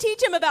we can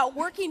teach them about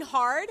working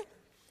hard,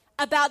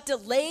 about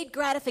delayed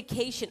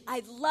gratification.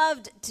 I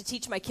loved to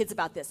teach my kids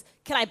about this.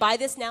 Can I buy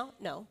this now?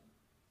 No.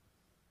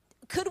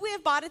 Could we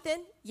have bought it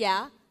then?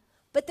 Yeah.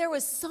 But there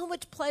was so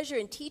much pleasure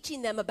in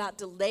teaching them about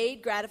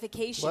delayed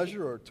gratification.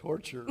 Pleasure or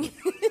torture?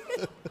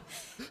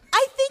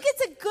 I think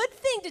it's a good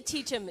thing to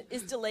teach them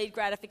is delayed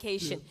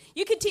gratification. Yeah.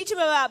 You can teach them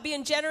about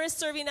being generous,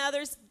 serving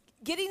others,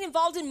 getting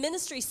involved in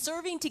ministry,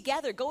 serving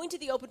together, going to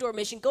the Open Door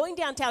Mission, going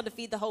downtown to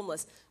feed the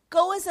homeless.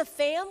 Go as a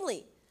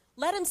family.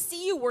 Let them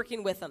see you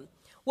working with them.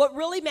 What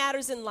really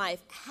matters in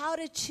life, how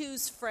to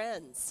choose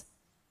friends.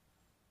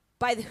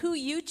 By who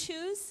you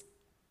choose,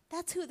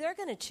 that's who they're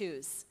going to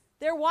choose.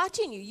 They're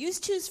watching you. You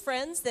choose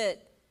friends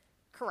that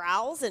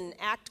carouse and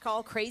act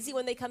all crazy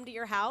when they come to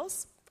your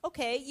house.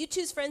 Okay, you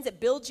choose friends that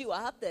build you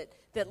up,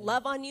 that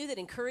love on you, that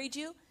encourage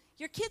you.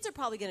 Your kids are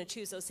probably going to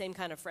choose those same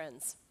kind of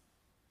friends.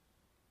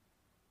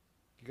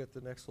 You got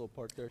the next little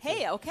part there, too.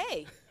 Hey,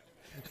 okay.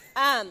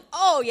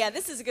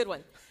 This is a good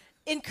one.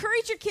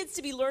 Encourage your kids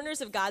to be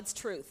learners of God's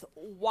truth.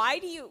 Why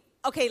do you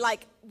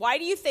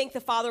think the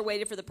father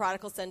waited for the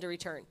prodigal son to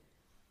return?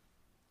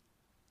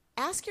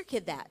 Ask your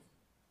kid that.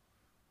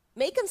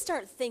 Make them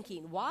start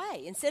thinking,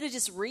 why? Instead of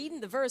just reading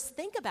the verse,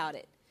 think about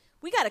it.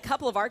 We got a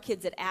couple of our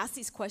kids that ask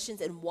these questions,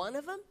 and one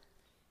of them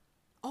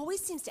always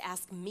seems to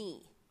ask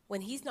me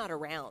when he's not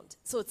around.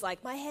 So it's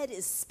like my head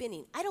is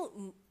spinning. I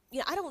don't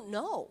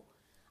know.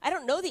 I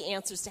don't know the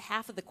answers to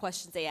half of the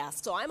questions they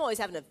ask. So I'm always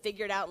having to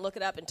figure it out and look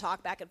it up and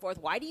talk back and forth.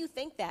 Why do you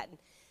think that? And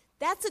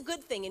that's a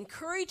good thing.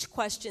 Encourage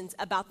questions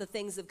about the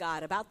things of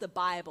God, about the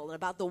Bible, and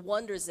about the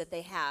wonders that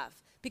they have,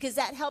 because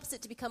that helps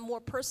it to become more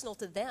personal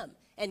to them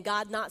and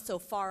God not so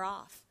far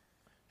off.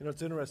 You know,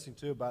 it's interesting,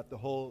 too, about the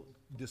whole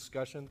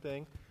discussion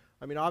thing.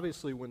 I mean,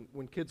 obviously,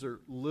 when kids are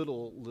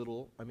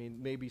little, I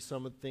mean, maybe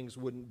some of the things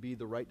wouldn't be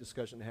the right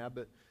discussion to have,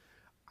 but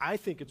I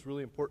think it's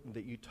really important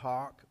that you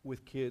talk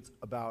with kids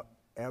about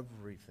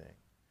everything.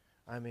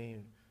 I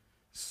mean,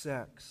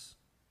 sex,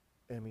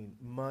 I mean,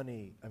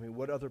 money, I mean,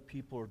 what other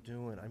people are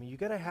doing. I mean, you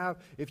got to have,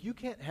 if you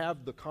can't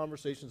have the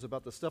conversations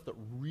about the stuff that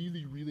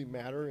really, really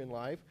matter in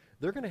life,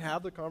 they're going to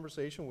have the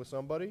conversation with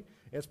somebody, and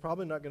it's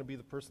probably not going to be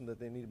the person that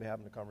they need to be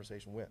having the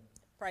conversation with.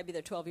 Probably be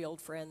their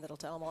 12-year-old friend that'll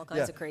tell them all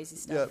kinds of crazy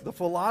stuff. Yeah, the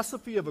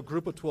philosophy of a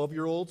group of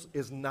 12-year-olds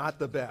is not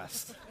the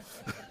best.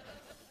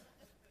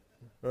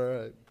 All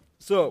right.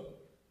 So,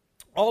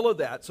 all of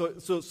that.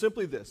 So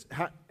simply this.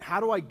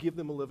 How do I give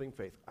them a living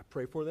faith? I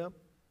pray for them.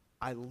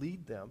 I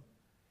lead them,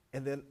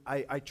 and then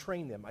I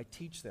train them, I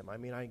teach them. I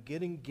mean, I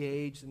get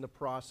engaged in the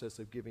process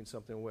of giving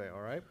something away,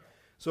 all right?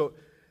 So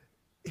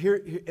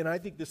here and I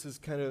think this is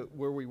kind of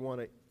where we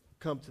want to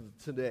come to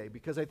today,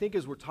 because I think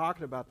as we're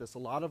talking about this, a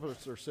lot of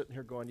us are sitting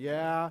here going,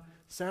 yeah,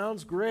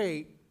 sounds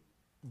great,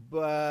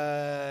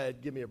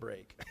 but give me a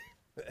break.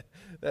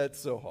 That's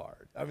so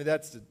hard. I mean,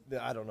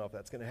 I don't know if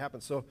that's going to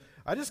happen. So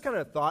I just kind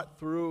of thought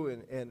through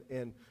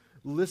and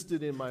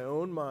listed in my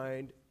own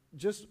mind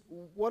just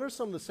what are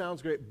some of the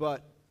sounds great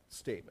but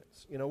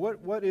statements. You know,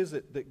 what is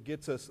it that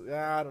gets us,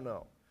 I don't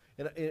know.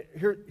 And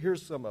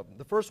here's some of them.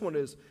 The first one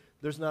is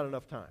there's not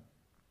enough time.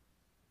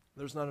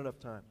 There's not enough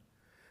time.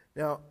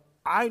 Now,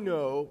 I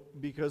know,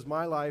 because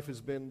my life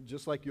has been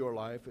just like your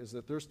life, is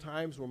that there's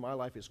times where my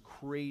life is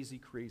crazy,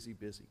 crazy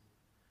busy.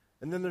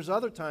 And then there's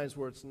other times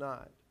where it's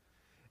not.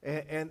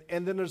 And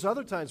then there's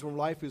other times when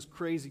life is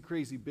crazy,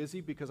 crazy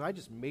busy because I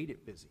just made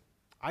it busy.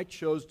 I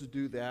chose to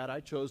do that.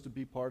 I chose to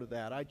be part of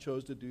that. I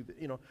chose to do,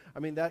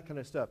 that kind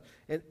of stuff.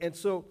 And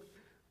so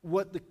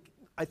what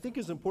I think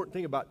is an important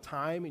thing about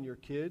time in your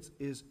kids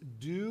is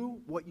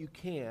do what you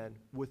can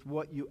with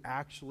what you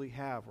actually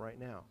have right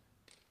now.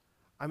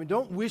 I mean,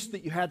 don't wish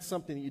that you had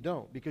something that you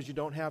don't, because you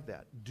don't have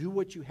that. Do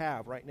what you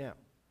have right now.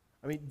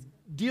 I mean,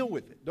 deal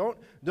with it. Don't,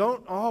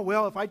 oh,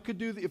 well, if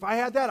I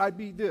had that, I'd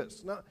be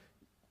this. No,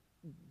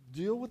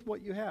 deal with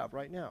what you have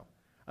right now.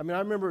 I mean, I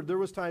remember there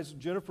was times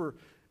Jennifer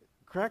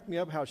cracked me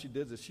up how she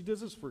did this. She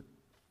does this for a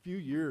few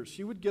years.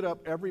 She would get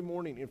up every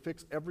morning and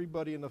fix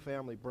everybody in the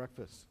family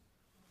breakfast.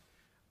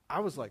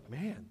 I was like,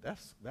 man,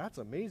 that's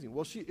amazing.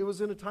 Well, it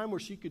was in a time where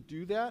she could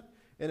do that,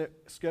 and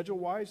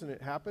schedule-wise, and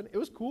it happened. It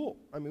was cool.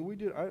 I mean, we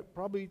did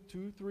probably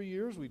 2-3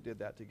 years we did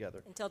that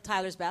together. Until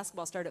Tyler's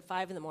basketball started at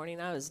 5 in the morning.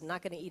 I was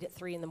not going to eat at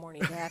 3 in the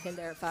morning, back in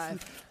there at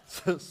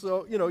 5.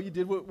 So you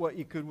did what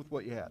you could with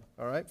what you had,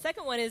 all right?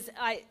 Second one is,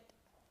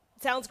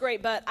 sounds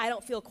great, but I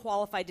don't feel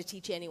qualified to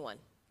teach anyone.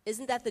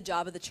 Isn't that the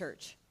job of the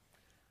church?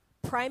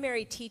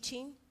 Primary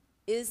teaching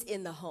is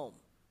in the home.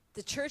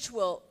 The church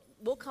will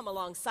come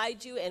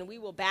alongside you, and we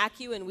will back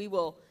you, and we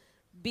will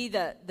be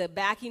the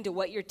backing to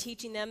what you're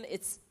teaching them.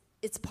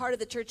 It's part of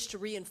the church to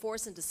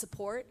reinforce and to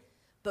support,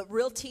 but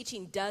real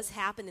teaching does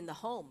happen in the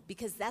home,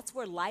 because that's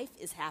where life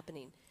is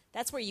happening.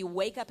 That's where you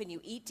wake up and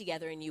you eat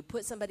together and you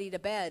put somebody to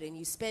bed and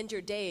you spend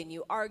your day and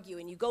you argue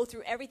and you go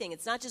through everything.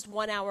 It's not just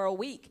 1 hour a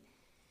week.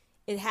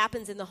 It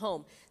happens in the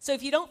home. So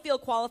if you don't feel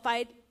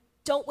qualified,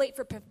 don't wait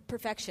for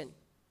perfection.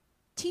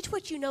 Teach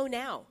what you know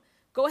now.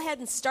 Go ahead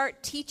and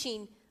start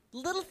teaching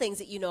little things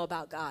that you know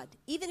about God.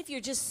 Even if you're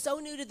just so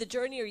new to the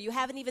journey or you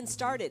haven't even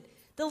started,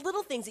 the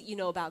little things that you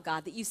know about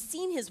God, that you've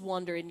seen his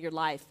wonder in your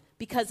life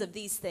because of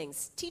these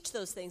things. Teach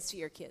those things to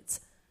your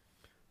kids.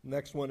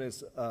 Next one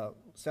is,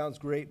 sounds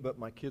great, but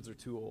my kids are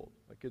too old.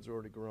 My kids are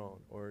already grown.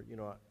 Or,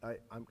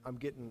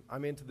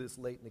 I'm into this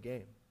late in the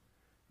game.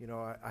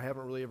 I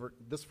haven't really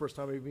this is the first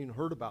time I've even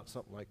heard about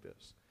something like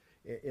this.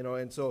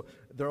 And so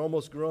they're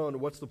almost grown.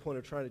 What's the point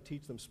of trying to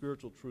teach them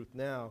spiritual truth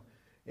now?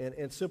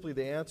 And simply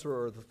the answer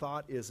or the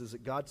thought is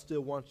that God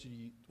still wants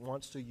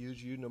to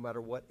use you no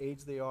matter what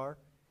age they are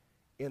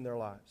in their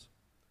lives.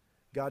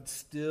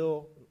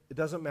 It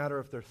doesn't matter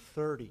if they're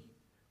 30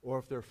 or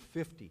if they're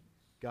 50,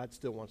 God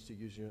still wants to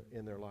use you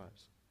in their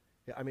lives.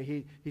 I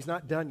mean, he's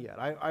not done yet.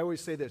 I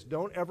always say this,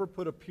 don't ever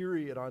put a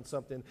period on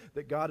something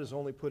that God is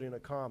only putting a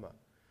comma.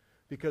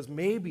 Because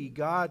maybe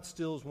God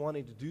still is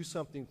wanting to do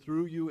something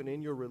through you and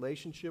in your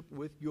relationship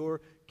with your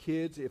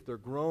kids, if they're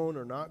grown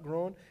or not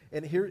grown.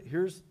 And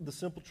here's the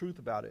simple truth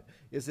about it,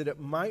 is that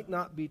it might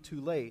not be too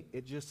late.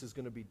 It just is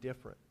going to be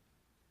different.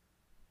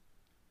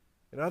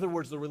 In other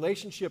words, the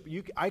relationship,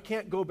 I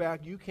can't go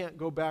back, you can't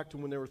go back to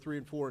when they were 3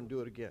 and 4 and do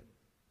it again.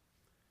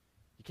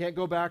 You can't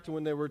go back to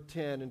when they were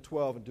 10 and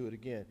 12 and do it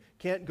again.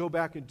 Can't go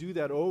back and do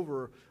that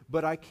over,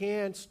 but I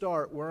can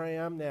start where I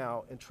am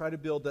now and try to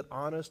build that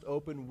honest,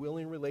 open,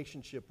 willing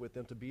relationship with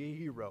them to be a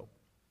hero.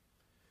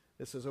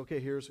 It says,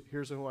 okay,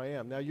 here's who I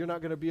am. Now, you're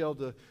not going to be able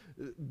to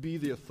be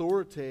the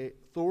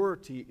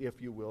authority, if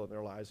you will, in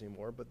their lives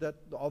anymore, but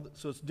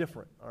so it's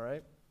different, all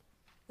right?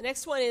 The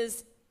next one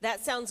is,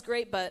 that sounds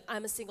great, but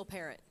I'm a single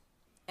parent,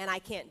 and I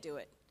can't do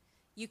it.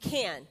 You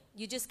can.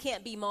 You just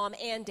can't be mom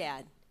and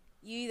dad.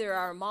 You either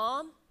are a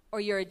mom or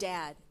you're a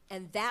dad,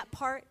 and that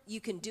part you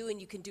can do,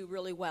 and you can do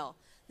really well.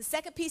 The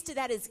second piece to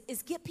that is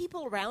get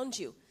people around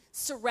you.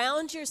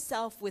 Surround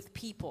yourself with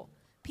people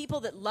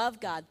that love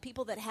God,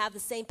 people that have the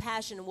same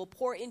passion and will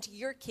pour into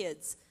your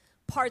kids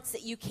parts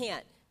that you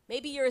can't.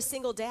 Maybe you're a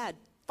single dad.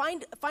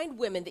 Find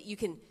women that you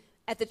can,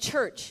 at the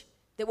church,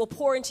 that will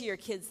pour into your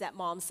kids that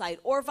mom side,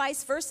 or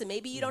vice versa.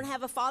 Maybe you don't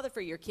have a father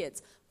for your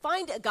kids.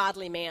 Find a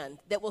godly man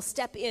that will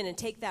step in and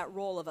take that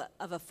role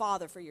of a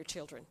father for your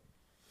children.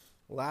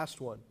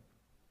 Last one,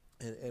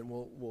 and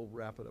we'll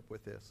wrap it up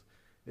with this,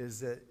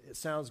 is that it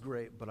sounds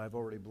great, but I've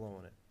already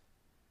blown it.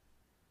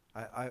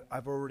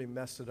 I've already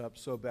messed it up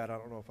so bad I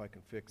don't know if I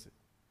can fix it.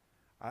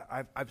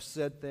 I've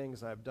said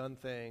things, I've done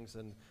things,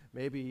 and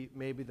maybe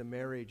the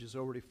marriage has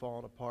already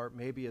fallen apart.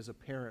 Maybe as a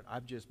parent,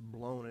 I've just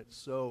blown it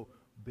so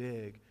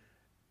big,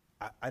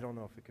 I don't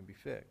know if it can be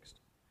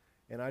fixed.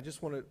 And I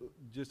just want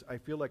to, I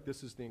feel like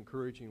this is the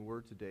encouraging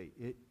word today.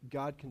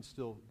 God can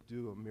still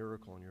do a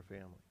miracle in your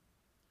family.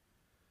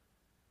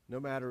 No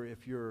matter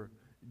if you're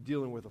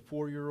dealing with a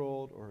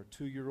 4-year-old or a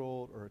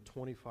 2-year-old or a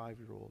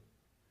 25-year-old.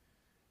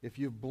 If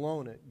you've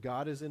blown it,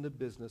 God is in the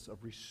business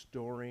of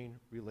restoring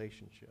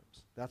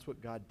relationships. That's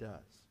what God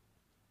does.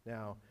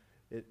 Now,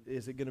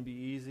 is it going to be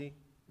easy?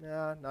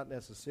 Nah, not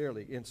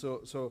necessarily. And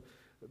so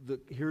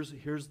here's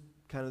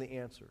kind of the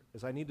answer,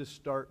 is I need to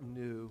start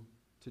new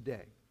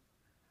today.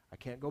 I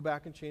can't go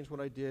back and change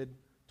what I did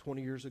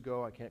 20 years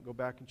ago. I can't go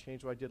back and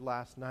change what I did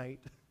last night,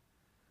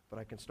 but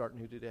I can start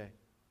new today.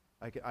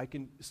 I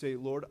can say,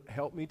 Lord,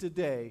 help me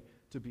today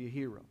to be a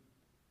hero.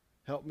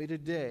 Help me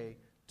today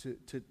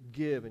to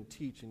give and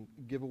teach and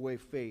give away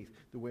faith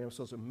the way I'm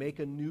supposed to. Make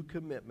a new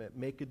commitment.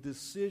 Make a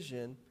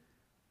decision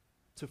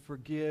to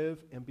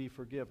forgive and be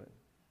forgiven.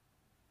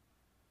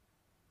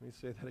 Let me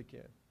say that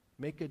again.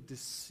 Make a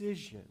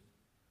decision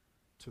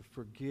to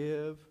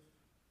forgive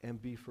and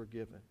be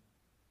forgiven.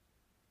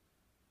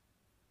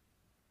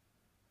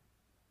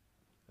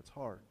 That's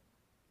hard.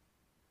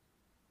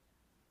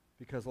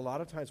 Because a lot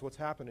of times what's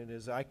happening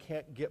is I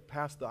can't get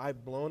past the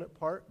I've blown it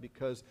part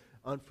because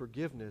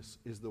unforgiveness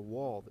is the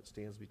wall that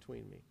stands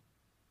between me.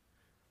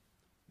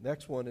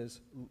 Next one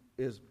is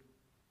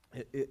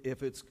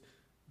if it's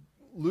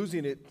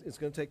losing it, it's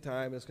going to take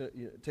time. It's going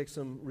to take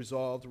some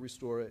resolve to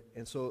restore it.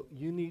 And so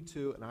you need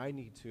to, and I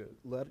need to,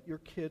 let your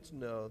kids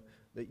know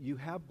that you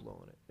have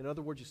blown it. In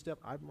other words,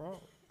 I'm wrong.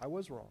 I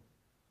was wrong.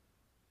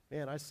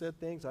 Man, I said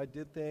things, I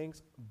did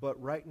things,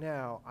 but right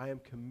now I am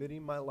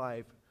committing my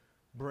life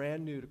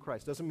brand new to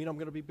Christ. Doesn't mean I'm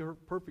going to be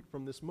perfect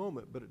from this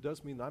moment, but it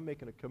does mean that I'm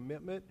making a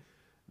commitment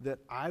that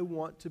I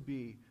want to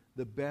be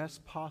the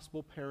best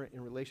possible parent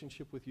in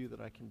relationship with you that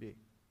I can be.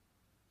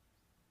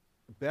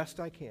 The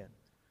best I can.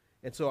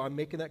 And so I'm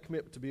making that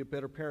commitment to be a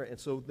better parent. And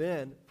so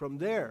then, from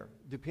there,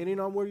 depending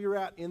on where you're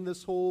at in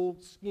this whole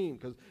scheme,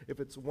 because if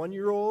it's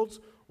 1-year-olds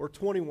or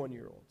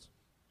 21-year-olds,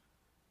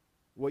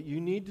 what you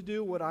need to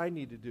do, what I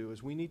need to do,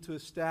 is we need to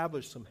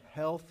establish some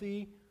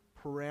healthy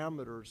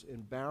parameters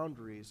and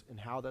boundaries and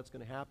how that's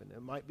going to happen.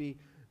 It might be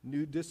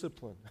new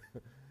discipline.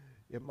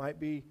 It might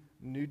be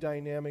new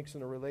dynamics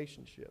in a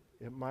relationship.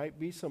 It might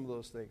be some of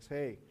those things.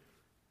 Hey,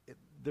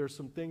 there's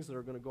some things that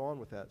are going to go on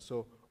with that.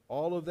 So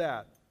all of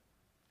that.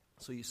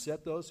 So you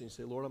set those and you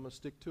say, Lord, I'm going to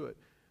stick to it.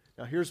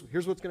 Now here's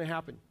what's going to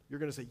happen. You're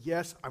going to say,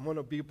 yes, I want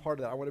to be a part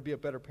of that. I want to be a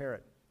better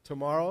parent.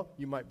 Tomorrow,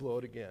 you might blow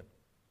it again.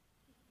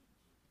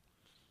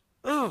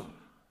 Oh,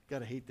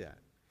 gotta hate that.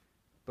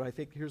 But I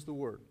think here's the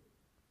word.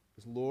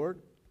 Is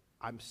Lord,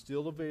 I'm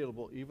still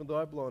available, even though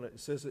I've blown it. It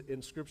says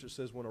in Scripture, it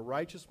says when a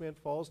righteous man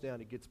falls down,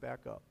 he gets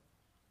back up.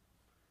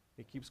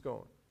 He keeps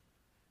going.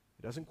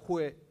 He doesn't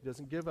quit. He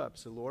doesn't give up.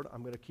 So, Lord,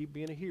 I'm going to keep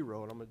being a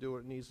hero, and I'm going to do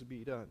what needs to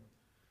be done.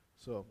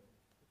 So,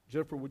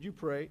 Jennifer, would you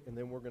pray, and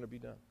then we're going to be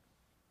done.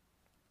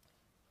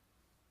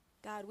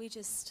 God, we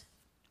just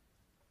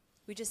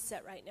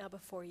sit right now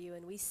before you,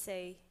 and we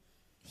say,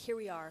 here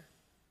we are.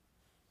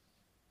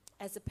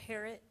 As a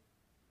parent,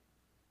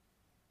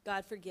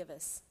 God, forgive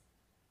us.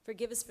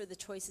 Forgive us for the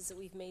choices that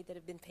we've made that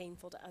have been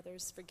painful to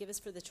others. Forgive us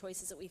for the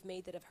choices that we've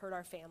made that have hurt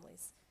our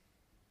families.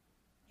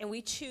 And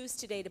we choose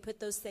today to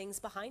put those things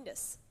behind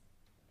us.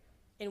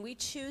 And we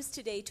choose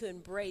today to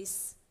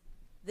embrace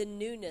the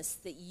newness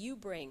that you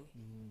bring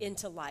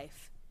into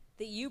life,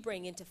 that you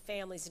bring into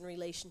families and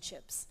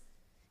relationships.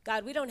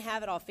 God, we don't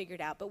have it all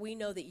figured out, but we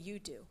know that you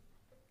do.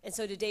 And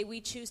so today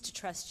we choose to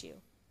trust you.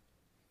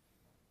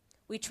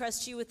 We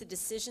trust you with the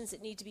decisions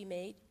that need to be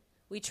made.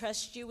 We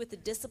trust you with the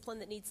discipline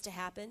that needs to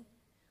happen.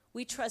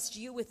 We trust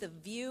you with the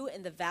view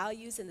and the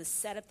values and the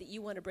setup that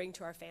you want to bring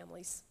to our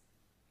families.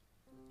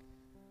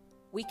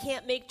 We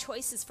can't make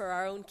choices for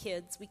our own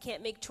kids. We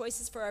can't make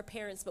choices for our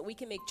parents, but we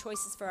can make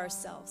choices for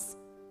ourselves.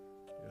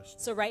 Yes.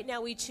 So right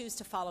now we choose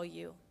to follow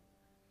you.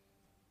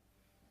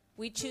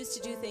 We choose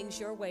to do things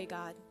your way,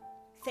 God.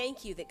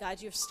 Thank you that,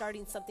 God, you're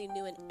starting something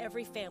new in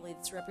every family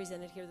that's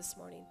represented here this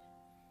morning.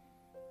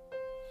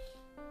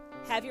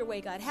 Have your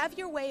way, God. Have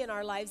your way in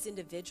our lives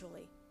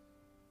individually.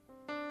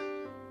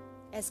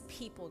 As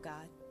people,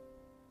 God.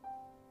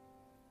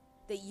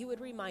 That you would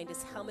remind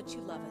us how much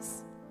you love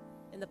us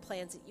and the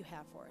plans that you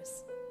have for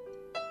us.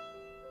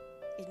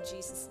 In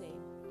Jesus'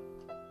 name,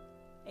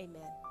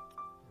 amen.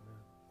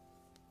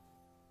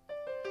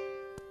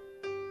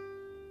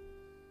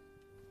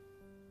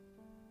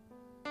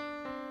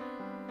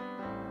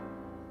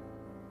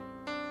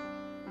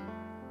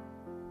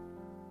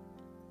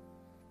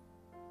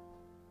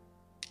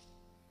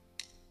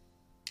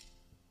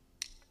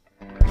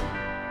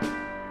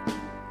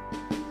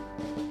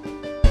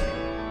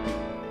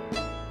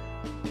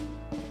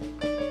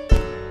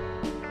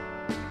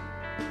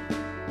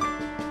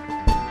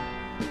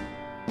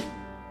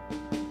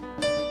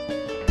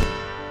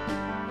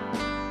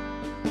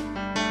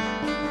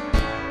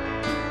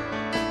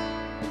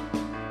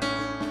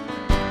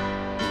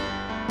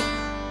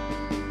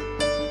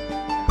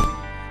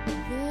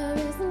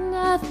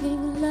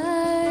 Nothing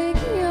like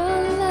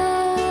your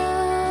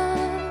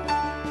love,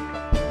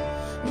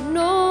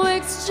 no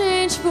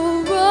exchange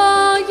for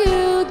all.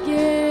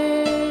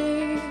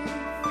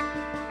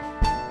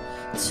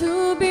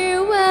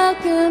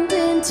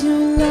 to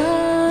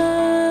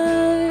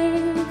life,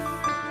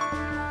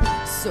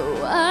 so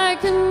I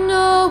can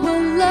know a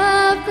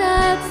love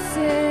that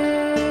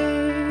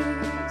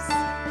saves,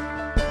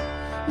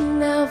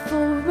 now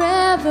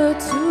forever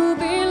to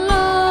belong,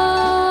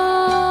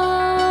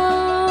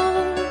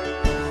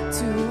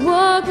 to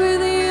walk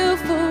with you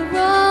for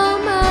all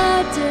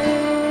my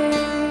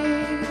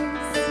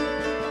days.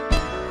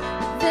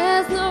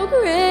 There's no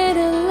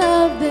greater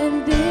love than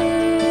this.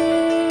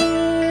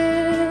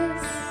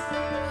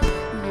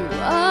 You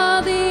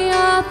are the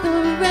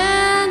author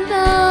and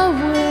the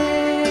way.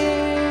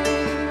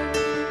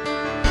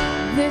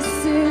 This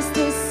is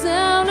the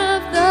sound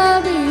of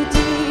the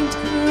redeemed,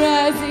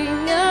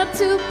 rising up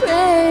to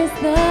praise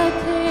the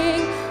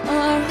King.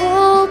 Our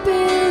hope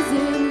is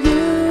in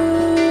you.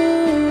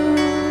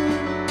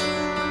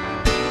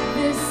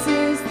 This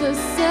is the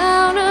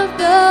sound of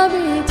the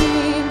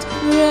redeemed,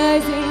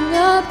 rising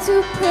up to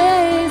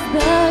praise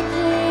the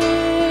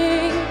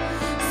King,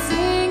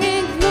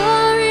 singing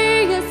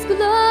glorious,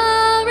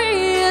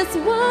 glorious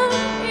one,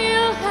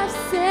 you have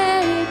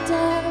saved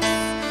us.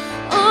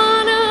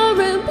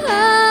 Honor and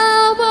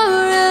power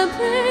and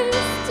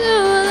praise to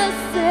the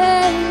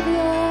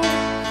Savior.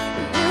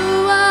 You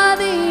are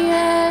the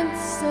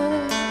answer.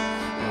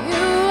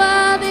 You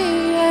are the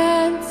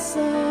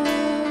answer.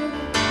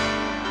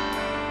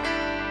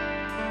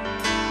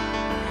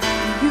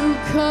 You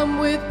come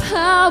with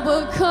power,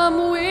 come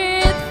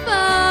with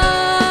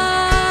fire,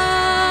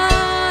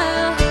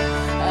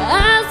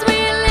 as we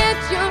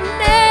lift your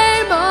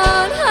name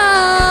on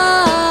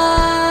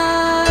high,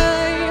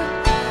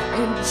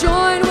 and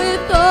join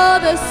with all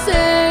the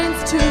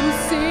saints to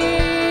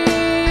sing,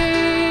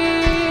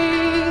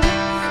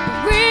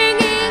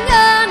 bringing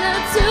honor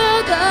to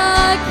the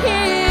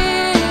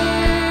King.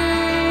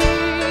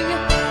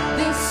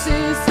 This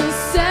is the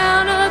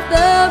sound of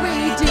the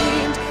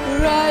redeemed,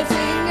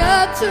 rising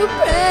up to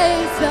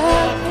praise the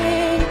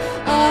King.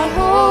 Our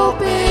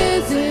hope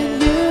is in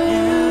you.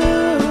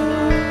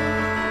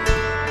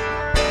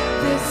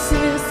 This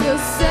is the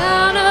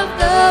sound of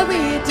the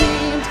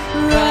redeemed,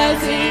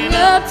 rising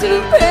up to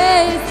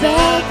praise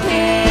the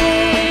King.